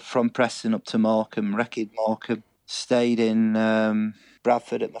drove from Preston up to Morecambe, Wrekin Morecambe, stayed in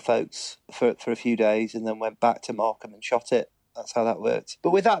Bradford at my folks for a few days, and then went back to Morecambe and shot it. That's how that worked.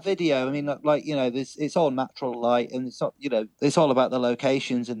 But with that video, I mean, like, you know, it's all natural light, and it's not, you know, it's all about the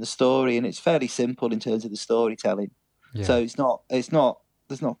locations and the story, and it's fairly simple in terms of the storytelling. Yeah. So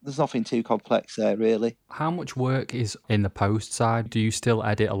there's nothing too complex there, really. How much work is in the post side? Do you still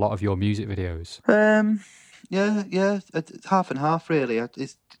edit a lot of your music videos? Yeah, it's half and half, really.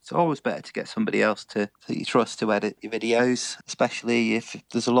 It's always better to get somebody else that you trust to edit your videos, especially if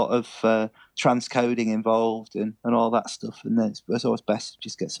there's a lot of transcoding involved and all that stuff. And then it's always best to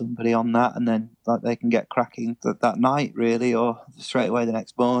just get somebody on that, and then like they can get cracking that night, really, or straight away the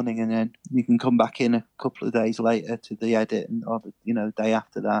next morning, and then you can come back in a couple of days later to the edit, or the day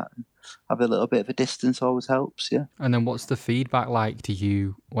after that. And have a little bit of a distance always helps, yeah. And then what's the feedback like to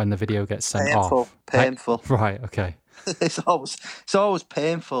you when the video gets sent off? Painful. Right, okay. It's always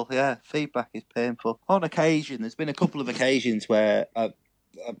painful, yeah. Feedback is painful. On occasion, there's been a couple of occasions where I've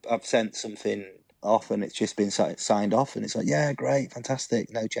sent something off and it's just been signed off, and it's like, yeah, great,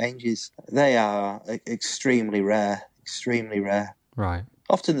 fantastic, no changes. They are extremely rare. Right.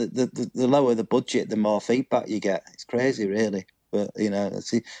 Often the lower the budget, the more feedback you get. It's crazy, really. But,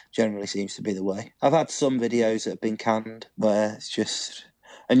 that generally seems to be the way. I've had some videos that have been canned where it's just...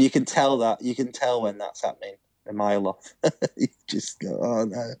 And you can tell when that's happening a mile off. You just go, oh,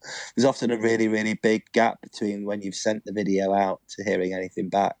 no. There's often a really, really big gap between when you've sent the video out to hearing anything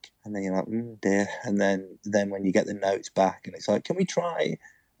back. And then you're like, dear. And then when you get the notes back and it's like, can we try?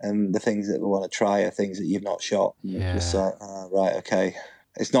 And the things that we want to try are things that you've not shot. Yeah. Just like, right, okay.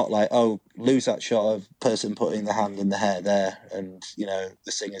 It's not like, oh, lose that shot of person putting the hand in the hair there and,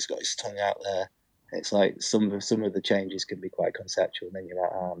 the singer's got his tongue out there. It's like some of the changes can be quite conceptual, and then you're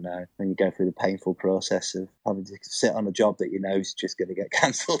like, oh no. Then you go through the painful process of having to sit on a job that you know is just going to get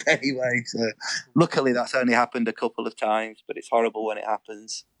cancelled anyway. So luckily that's only happened a couple of times, but it's horrible when it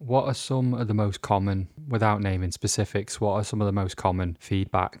happens. What are some of the most common, without naming specifics, what are some of the most common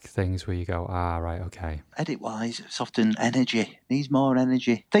feedback things where you go, right, okay? Edit-wise, it's often energy. Needs more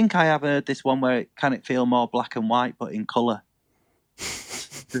energy. I think I have heard this one where can it feel more black and white but in colour?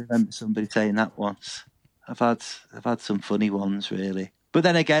 I remember somebody saying that once. I've had some funny ones, really. But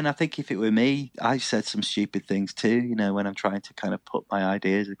then again, I think if it were me, I've said some stupid things too, when I'm trying to kind of put my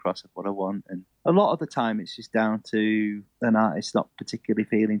ideas across of what I want. And a lot of the time it's just down to an artist not particularly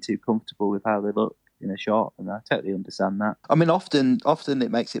feeling too comfortable with how they look in a shot, and I totally understand that. I mean, often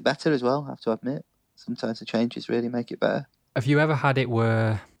it makes it better as well, I have to admit. Sometimes the changes really make it better. Have you ever had it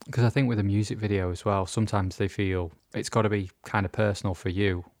where, because I think with a music video as well, sometimes they feel it's got to be kind of personal for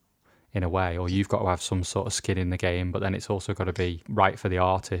you in a way, or you've got to have some sort of skin in the game, but then it's also got to be right for the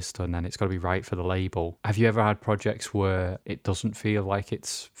artist, and then it's got to be right for the label. Have you ever had projects where it doesn't feel like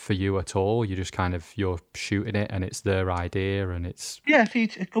it's for you at all? You're just you're shooting it and it's their idea and it's... Yeah,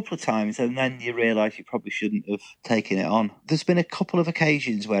 a couple of times, and then you realise you probably shouldn't have taken it on. There's been a couple of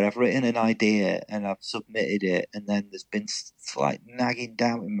occasions where I've written an idea and I've submitted it, and then there's been slight nagging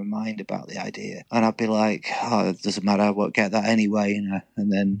doubt in my mind about the idea, and I'd be like, oh, it doesn't matter, I won't get that anyway,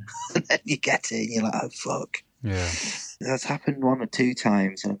 and then you get it and you're like, oh fuck. Yeah, that's happened one or two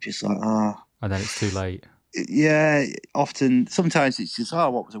times, and I'm just like, and then it's too late. Yeah, sometimes it's just,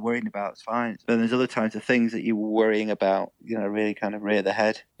 what was I worrying about? It's fine. But there's other times the things that you were worrying about, really kind of rear the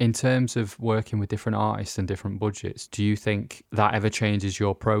head. In terms of working with different artists and different budgets, do you think that ever changes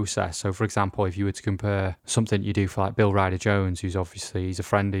your process? So, for example, if you were to compare something you do for like Bill Ryder Jones, he's a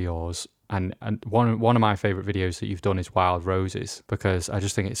friend of yours, and one of my favourite videos that you've done is Wild Roses, because I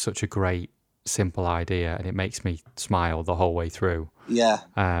just think it's such a great, simple idea, and it makes me smile the whole way through. Yeah.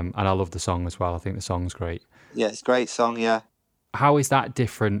 And I love the song as well. I think the song's great. Yeah, it's a great song, yeah. How is that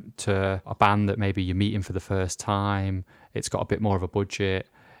different to a band that maybe you're meeting for the first time? It's got a bit more of a budget.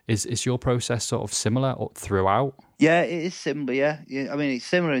 Is your process sort of similar throughout? Yeah, it is similar, yeah. I mean, it's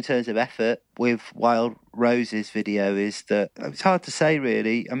similar in terms of effort. With Wild Roses video is that it's hard to say,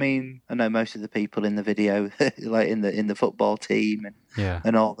 really. I mean, I know most of the people in the video, like in the football team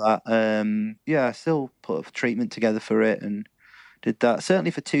and all that. I still put a treatment together for it and did that.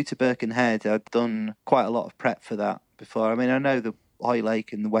 Certainly for Two to Birkenhead, I'd done quite a lot of prep for that before. I mean, I know the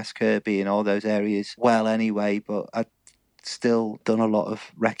Hoylake and the West Kirby and all those areas well anyway, but I'd still done a lot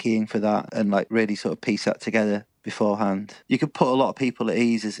of recceing for that and like really sort of piece that together beforehand. You could put a lot of people at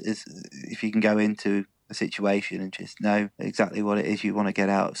ease as if you can go into a situation and just know exactly what it is you want to get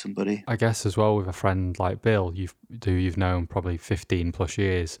out of somebody. I guess as well with a friend like Bill, you've known probably 15 plus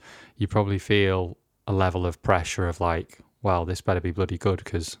years, you probably feel a level of pressure of like, well, this better be bloody good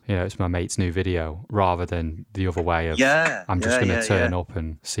because, you know, it's my mate's new video, rather than the other way of, Yeah, I'm just yeah, going to yeah, turn yeah. up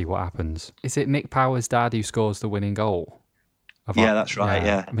and see what happens. Is it Nick Power's dad who scores the winning goal? Yeah, that's right,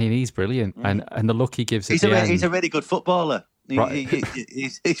 yeah. I mean, he's brilliant. And the look he gives at He's the end. he's a really good footballer. Right.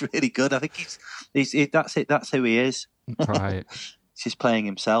 He's really good. I think that's it. That's who he is. Right. He's just playing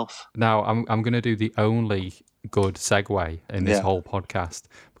himself. Now, I'm going to do the only good segue in this Yeah. whole podcast,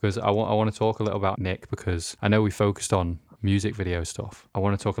 because I want to talk a little about Nick, because I know we focused on music video stuff. I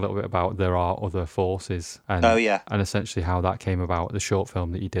want to talk a little bit about There Are Other Forces, and Oh, yeah. and essentially how that came about, the short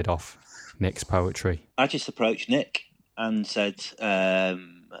film that you did off Nick's poetry. I just approached Nick and said,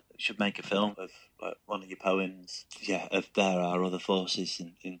 should make a film of one of your poems. Yeah, of There Are Other Forces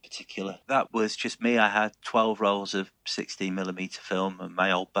in particular. That was just me. I had 12 rolls of 16mm film and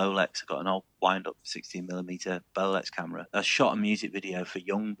my old Bolex. I got an old wind-up 16mm Bolex camera. I shot a music video for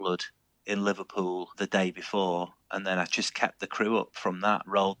Youngblood in Liverpool the day before, and then I just kept the crew up from that,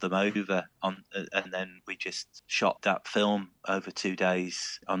 rolled them over on, and then we just shot that film over 2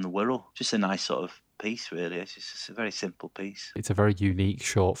 days on the Wirral. Just a nice sort of piece, really. It's just a very simple piece. It's a very unique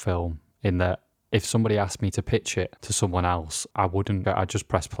short film in that if somebody asked me to pitch it to someone else, I wouldn't. I'd just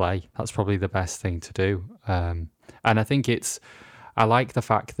press play. That's probably the best thing to do. And I think I like the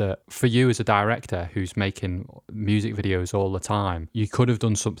fact that for you as a director who's making music videos all the time, you could have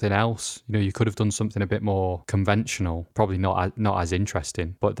done something else. You know, you could have done something a bit more conventional, probably not as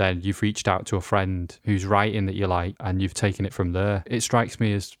interesting. But then you've reached out to a friend who's writing that you like, and you've taken it from there. It strikes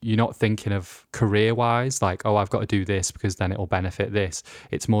me as you're not thinking of career-wise, like, oh, I've got to do this because then it'll benefit this.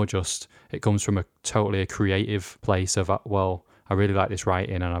 It's more just, it comes from a totally creative place of, well, I really like this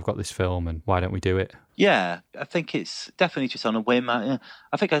writing and I've got this film and why don't we do it? Yeah, I think it's definitely just on a whim. I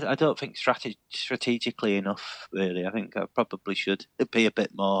think I don't think strategically enough, really. I think I probably should be a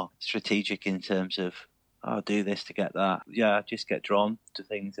bit more strategic in terms of, I'll do this to get that. Yeah, I just get drawn to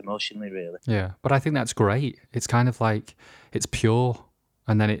things emotionally, really. Yeah, but I think that's great. It's kind of like, it's pure,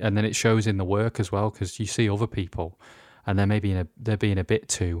 and then it shows in the work as well, because you see other people and they're being a bit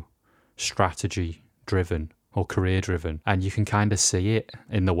too strategy driven or career driven, and you can kind of see it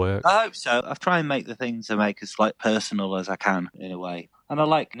in the work. I hope so. I try and make the things I make as personal as I can, in a way. And I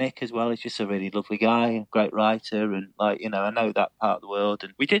like Nick as well. He's just a really lovely guy, great writer, and I know that part of the world.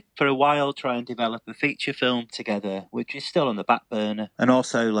 And we did for a while try and develop a feature film together, which is still on the back burner. And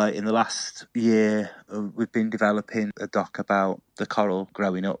also, in the last year, we've been developing a doc about the Coral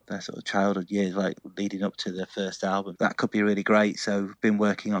growing up, their sort of childhood years, leading up to their first album. That could be really great. So we've been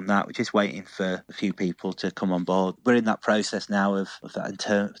working on that. We're just waiting for a few people to come on board. We're in that process now of that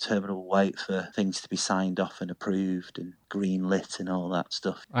interminable wait for things to be signed off and approved and green lit and all that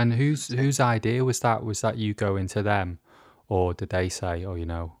stuff. And whose idea was that? Was that you going to them, or did they say, oh,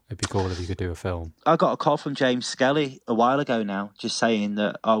 it'd be cool if you could do a film? I got a call from James Skelly a while ago now, just saying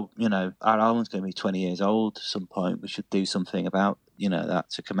that, our album's going to be 20 years old at some point. We should do something about, that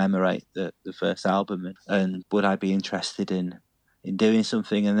to commemorate the first album. And would I be interested in doing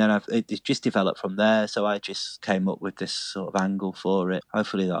something? And then it just developed from there. So I just came up with this sort of angle for it.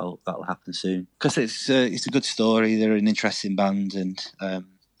 Hopefully that'll happen soon, because it's a good story. They're an interesting band, and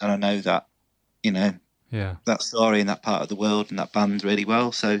I know that that story in that part of the world and that band really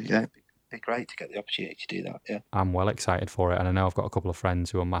well. So yeah, it'd be great to get the opportunity to do that. Yeah, I'm well excited for it, and I know I've got a couple of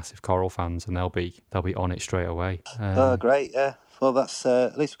friends who are massive Coral fans, and they'll be on it straight away. Oh, great! Yeah, well, that's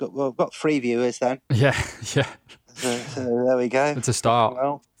at least we've got 3 viewers then. Yeah. So there we go. It's a start.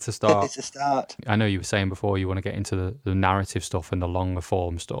 Well, it's a start. It's a start. I know you were saying before you want to get into the narrative stuff and the longer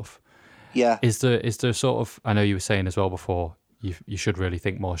form stuff. Yeah. Is there sort of, I know you were saying as well before, you should really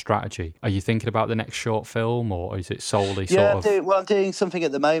think more strategy. Are you thinking about the next short film, or is it solely sort of... I'm doing something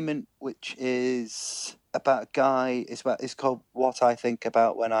at the moment which is about a guy. It's called What I Think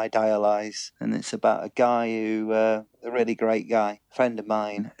About When I Dialyse, and it's about a guy who, a really great guy, a friend of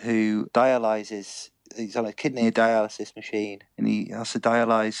mine, who dialyses. He's on a kidney dialysis machine, and he has to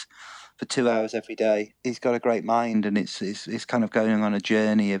dialyse for 2 hours every day. He's got a great mind, and it's kind of going on a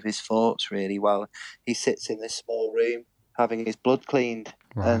journey of his thoughts, really, while he sits in this small room having his blood cleaned.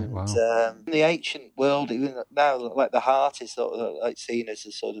 Right, and wow. In the ancient world, even now, the heart is sort of seen as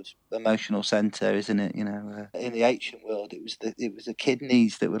a sort of emotional centre, isn't it? In the ancient world, it was the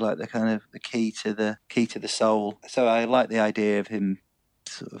kidneys that were the kind of the key to the soul. So I like the idea of him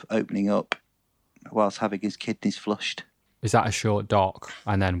sort of opening up whilst having his kidneys flushed. Is that a short doc,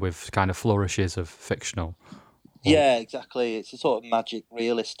 and then with kind of flourishes of fictional? Yeah, exactly. It's a sort of magic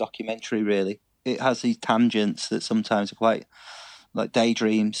realist documentary, really. It has these tangents that sometimes are quite like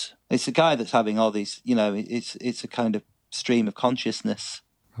daydreams. It's a guy that's having all these, it's a kind of stream of consciousness.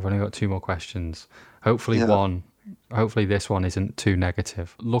 I've only got 2 more questions. Hopefully one hopefully this one isn't too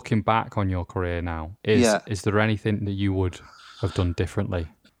negative. Looking back on your career now, is there anything that you would have done differently?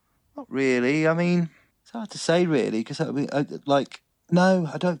 Not really. I mean, it's hard to say really, because no,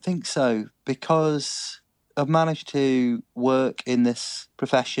 I don't think so, because I've managed to work in this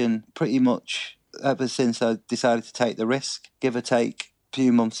profession pretty much ever since I decided to take the risk, give or take a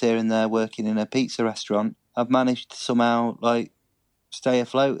few months here and there working in a pizza restaurant. I've managed to somehow stay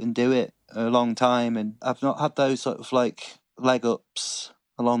afloat and do it a long time, and I've not had those sort of leg ups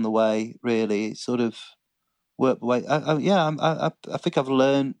along the way really. It's sort of worked the way. I think I've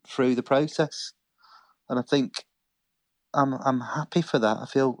learned through the process, and I think I'm happy for that.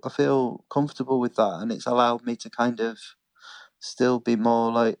 I feel comfortable with that, and it's allowed me to kind of still be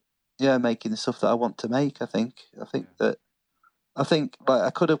more making the stuff that I want to make. I think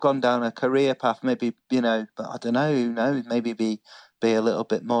I could have gone down a career path, maybe, but I don't know. Who knows? Maybe be a little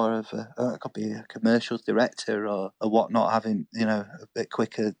bit more of I could be a commercials director or whatnot, having a bit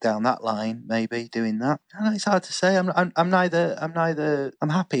quicker down that line, maybe doing that. I know it's hard to say. I'm neither. I'm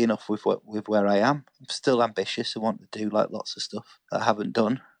happy enough with where I am. I'm still ambitious. I want to do lots of stuff that I haven't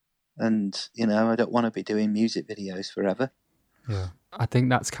done, and I don't want to be doing music videos forever. Yeah, I think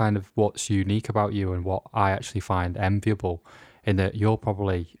that's kind of what's unique about you, and what I actually find enviable, in that you're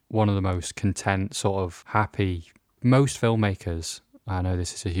probably one of the most content, sort of happy. Most filmmakers, I know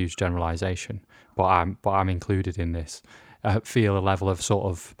this is a huge generalization, but I'm included in this, feel a level of sort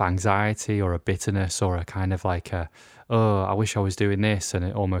of anxiety or a bitterness or a kind of I wish I was doing this, and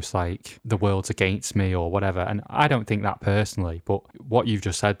it almost like the world's against me or whatever. And I don't think that personally, but what you've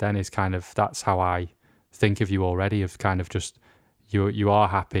just said then is kind of, that's how I think of you already, of kind of just you are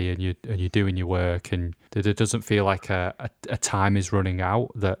happy and you're doing your work, and that it doesn't feel like a time is running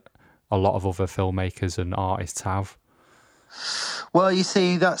out that a lot of other filmmakers and artists have. Well, you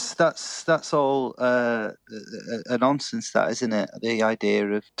see, that's all a nonsense, that, isn't it? The idea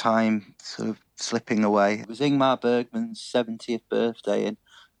of time sort of slipping away. It was Ingmar Bergman's 70th birthday, and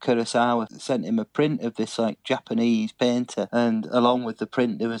Kurosawa sent him a print of this Japanese painter, and along with the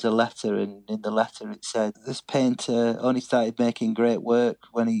print there was a letter, and in the letter it said this painter only started making great work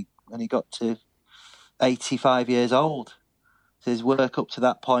when he got to 85 years old. So his work up to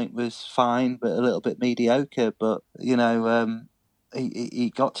that point was fine, but a little bit mediocre. But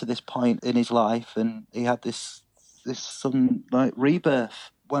he got to this point in his life, and he had this sudden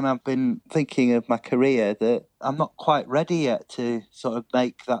rebirth. When I've been thinking of my career, that I'm not quite ready yet to sort of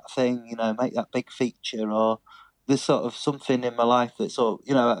make that thing, make that big feature, or there's sort of something in my life that sort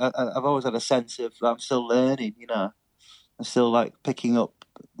of, I've always had a sense of I'm still learning, I'm still picking up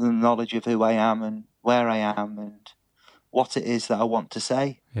the knowledge of who I am and where I am and what it is that I want to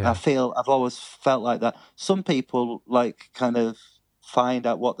say. Yeah. I've always felt like that. Some people kind of find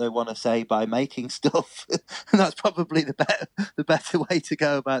out what they want to say by making stuff, and that's probably the better way to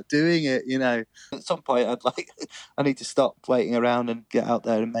go about doing it. At some point, I need to stop waiting around and get out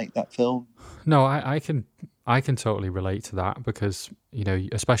there and make that film. No, I can totally relate to that, because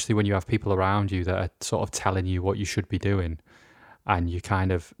especially when you have people around you that are sort of telling you what you should be doing, and you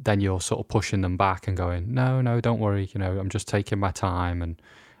kind of, then you're sort of pushing them back and going, no, don't worry, I'm just taking my time and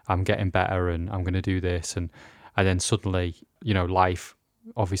I'm getting better and I'm going to do this, and then suddenly life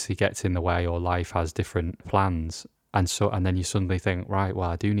obviously gets in the way, or life has different plans, and then you suddenly think, right, well,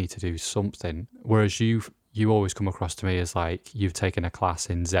 I do need to do something. Whereas you always come across to me as you've taken a class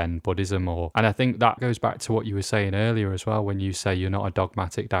in Zen Buddhism, and I think that goes back to what you were saying earlier as well, when you say you're not a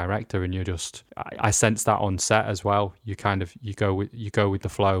dogmatic director, and you're just, I sense that on set as well. You kind of, you go with the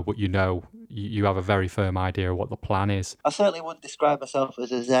flow, but you have a very firm idea of what the plan is. I certainly wouldn't describe myself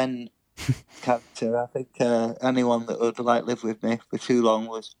as a Zen character. I think anyone that would live with me for too long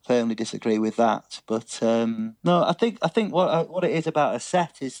would firmly disagree with that. But no, I think what it is about a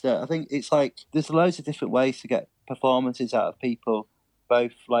set is that I think it's there's loads of different ways to get performances out of people,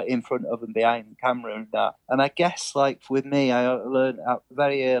 both in front of and behind the camera and that. And I guess with me, I learned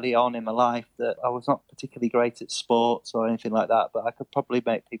very early on in my life that I was not particularly great at sports or anything like that, but I could probably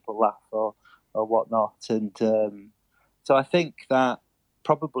make people laugh or whatnot. And so I think that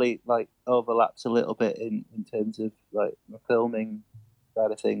probably overlaps a little bit in terms of my filming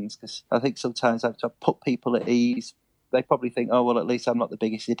side of things, because I think sometimes I have to put people at ease. They probably think, oh well, at least I'm not the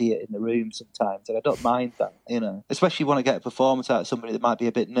biggest idiot in the room sometimes, and I don't mind that, especially when I get a performance out of somebody that might be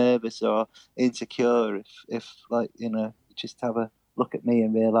a bit nervous or insecure. If just have a look at me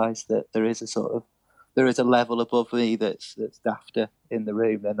and realise that there is a level above me that's dafter in the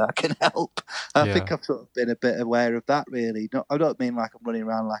room, then that can help. I think I've sort of been a bit aware of that, really. I don't mean I'm running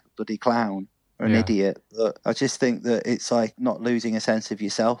around like a bloody clown or an idiot. But I just think that it's like not losing a sense of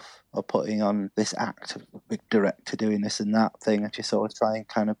yourself or putting on this act of a big director doing this and that thing. I just sort of try and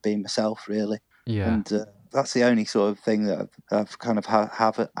kind of be myself, really. Yeah. And that's the only sort of thing that I've kind of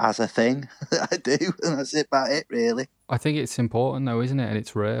have as a thing that I do, and that's about it, really. I think it's important though, isn't it? And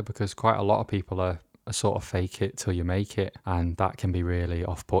it's rare because quite a lot of people are sort of fake it till you make it, and that can be really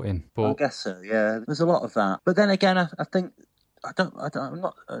off-putting. But I guess so, yeah. There's a lot of that. But then again, I think I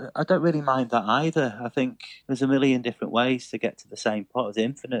don't really mind that either. I think there's a million different ways to get to the same point. There's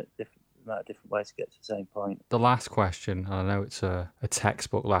infinite different ways to get to the same point. The last question, and I know it's a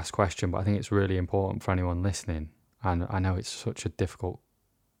textbook last question, but I think it's really important for anyone listening. And I know it's such a difficult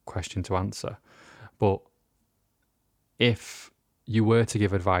question to answer, but if you were to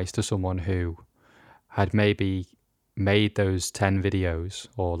give advice to someone who had maybe made those 10 videos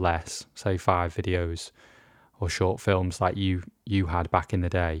or less, say 5 videos or short films like you had back in the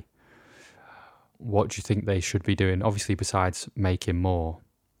day, what do you think they should be doing? Obviously, besides making more,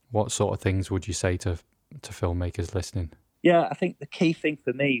 what sort of things would you say to filmmakers listening? Yeah, I think the key thing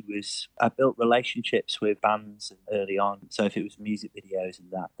for me was I built relationships with bands early on. So if it was music videos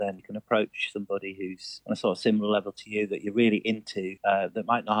and that, then you can approach somebody who's on a sort of similar level to you that you're really into, that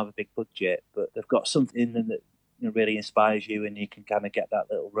might not have a big budget, but they've got something in them that really inspires you, and you can kind of get that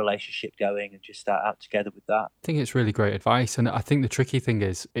little relationship going and just start out together with that. I think it's really great advice, and I think the tricky thing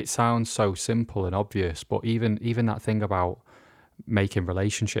is it sounds so simple and obvious, but even that thing about making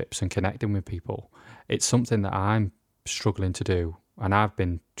relationships and connecting with people, it's something that I'm struggling to do, and I've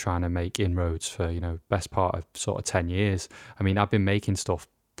been trying to make inroads for best part of sort of 10 years. I mean, I've been making stuff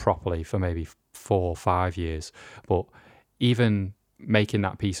properly for maybe 4 or 5 years, but even making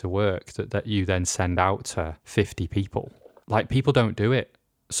that piece of work that you then send out to 50 people, like, people don't do it.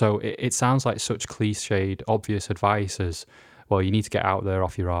 So it sounds like such cliched obvious advice as, well, you need to get out there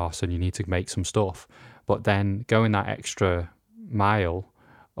off your arse and you need to make some stuff, but then going that extra mile,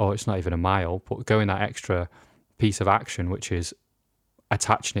 or it's not even a mile, but going that extra piece of action, which is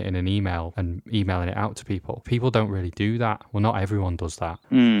attaching it in an email and emailing it out to people. People don't really do that. Well, not everyone does that.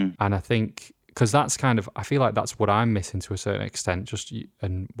 And I think, because that's kind of, I feel like that's what I'm missing to a certain extent,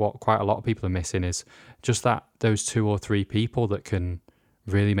 and what quite a lot of people are missing is just those 2 or 3 people that can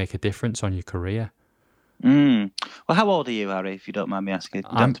really make a difference on your career. Well, how old are you, Harry, if you don't mind me asking? You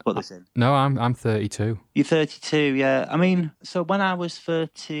don't have to put this in. No, I'm 32. You're 32, yeah. I mean, so when I was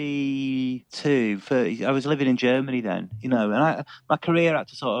 30, I was living in Germany then, and my career had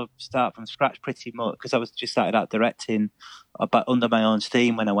to sort of start from scratch pretty much, because I was just started out directing under my own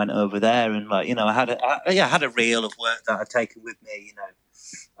steam when I went over there, and I had a reel of work that I'd taken with me,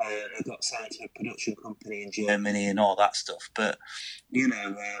 I got signed to a production company in Germany and all that stuff, but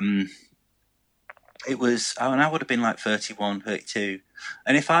it was, and I would have been like 31, 32.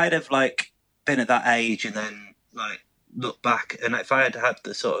 And if I'd have been at that age and then look back, and if I had had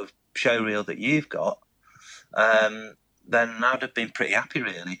the sort of show reel that you've got, then I'd have been pretty happy,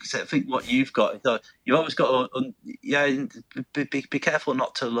 really. Because I think what you've got, you've always got to, be careful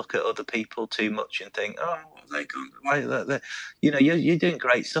not to look at other people too much and think, oh, what have they gone? Why? You're doing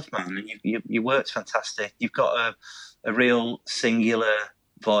great stuff, man, and your work's fantastic. You've got a real singular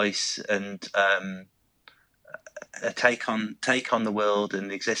voice and a take on the world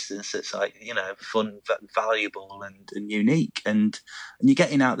and existence that's fun, valuable and unique, and you're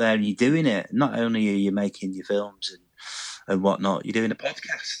getting out there and you're doing it. Not only are you making your films and whatnot, you're doing a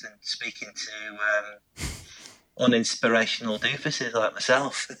podcast and speaking to uninspirational doofuses like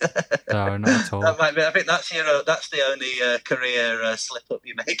myself. No, not at all. That might be, I think that's the only career slip up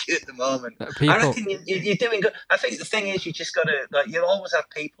you're making at the moment. I reckon you're doing good. I think the thing is, you just got to, you always have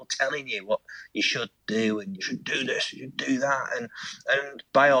people telling you what you should do, and you should do this, you should do that, and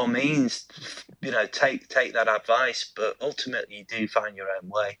by all means, take that advice, but ultimately you do find your own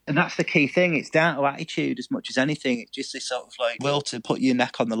way. And that's the key thing. It's down to attitude as much as anything. It's just this sort of will to put your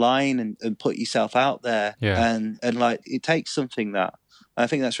neck on the line and put yourself out there. Yeah. And it takes something that I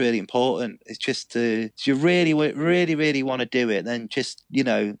think that's really important. It's just if you really, really, really want to do it, then just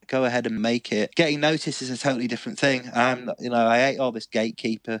go ahead and make it. Getting noticed is a totally different thing. I hate all this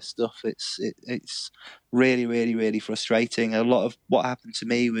gatekeeper stuff. It's really, really, really frustrating. A lot of what happened to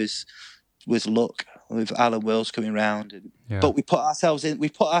me was luck with Alan Wills coming round, but we put ourselves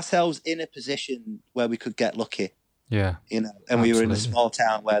in a position where we could get lucky. Yeah, and absolutely. We were in a small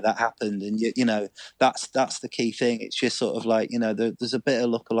town where that happened, and that's the key thing. It's just sort of there's a bit of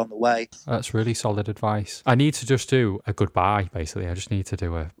luck along the way. That's really solid advice. I need to just do a goodbye, basically. I just need to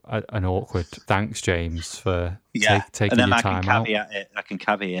do an awkward thanks, James, for taking your time out. I can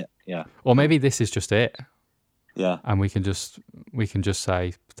caveat, yeah. Or maybe this is just it. Yeah, and we can just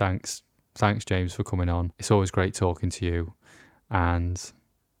say thanks, Thanks, James, for coming on. It's always great talking to you, and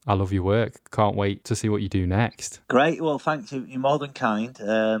I love your work. Can't wait to see what you do next. Great. Well, thanks. You're more than kind.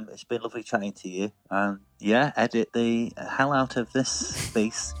 It's been lovely chatting to you. And yeah, edit the hell out of this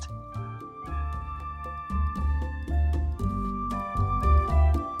beast.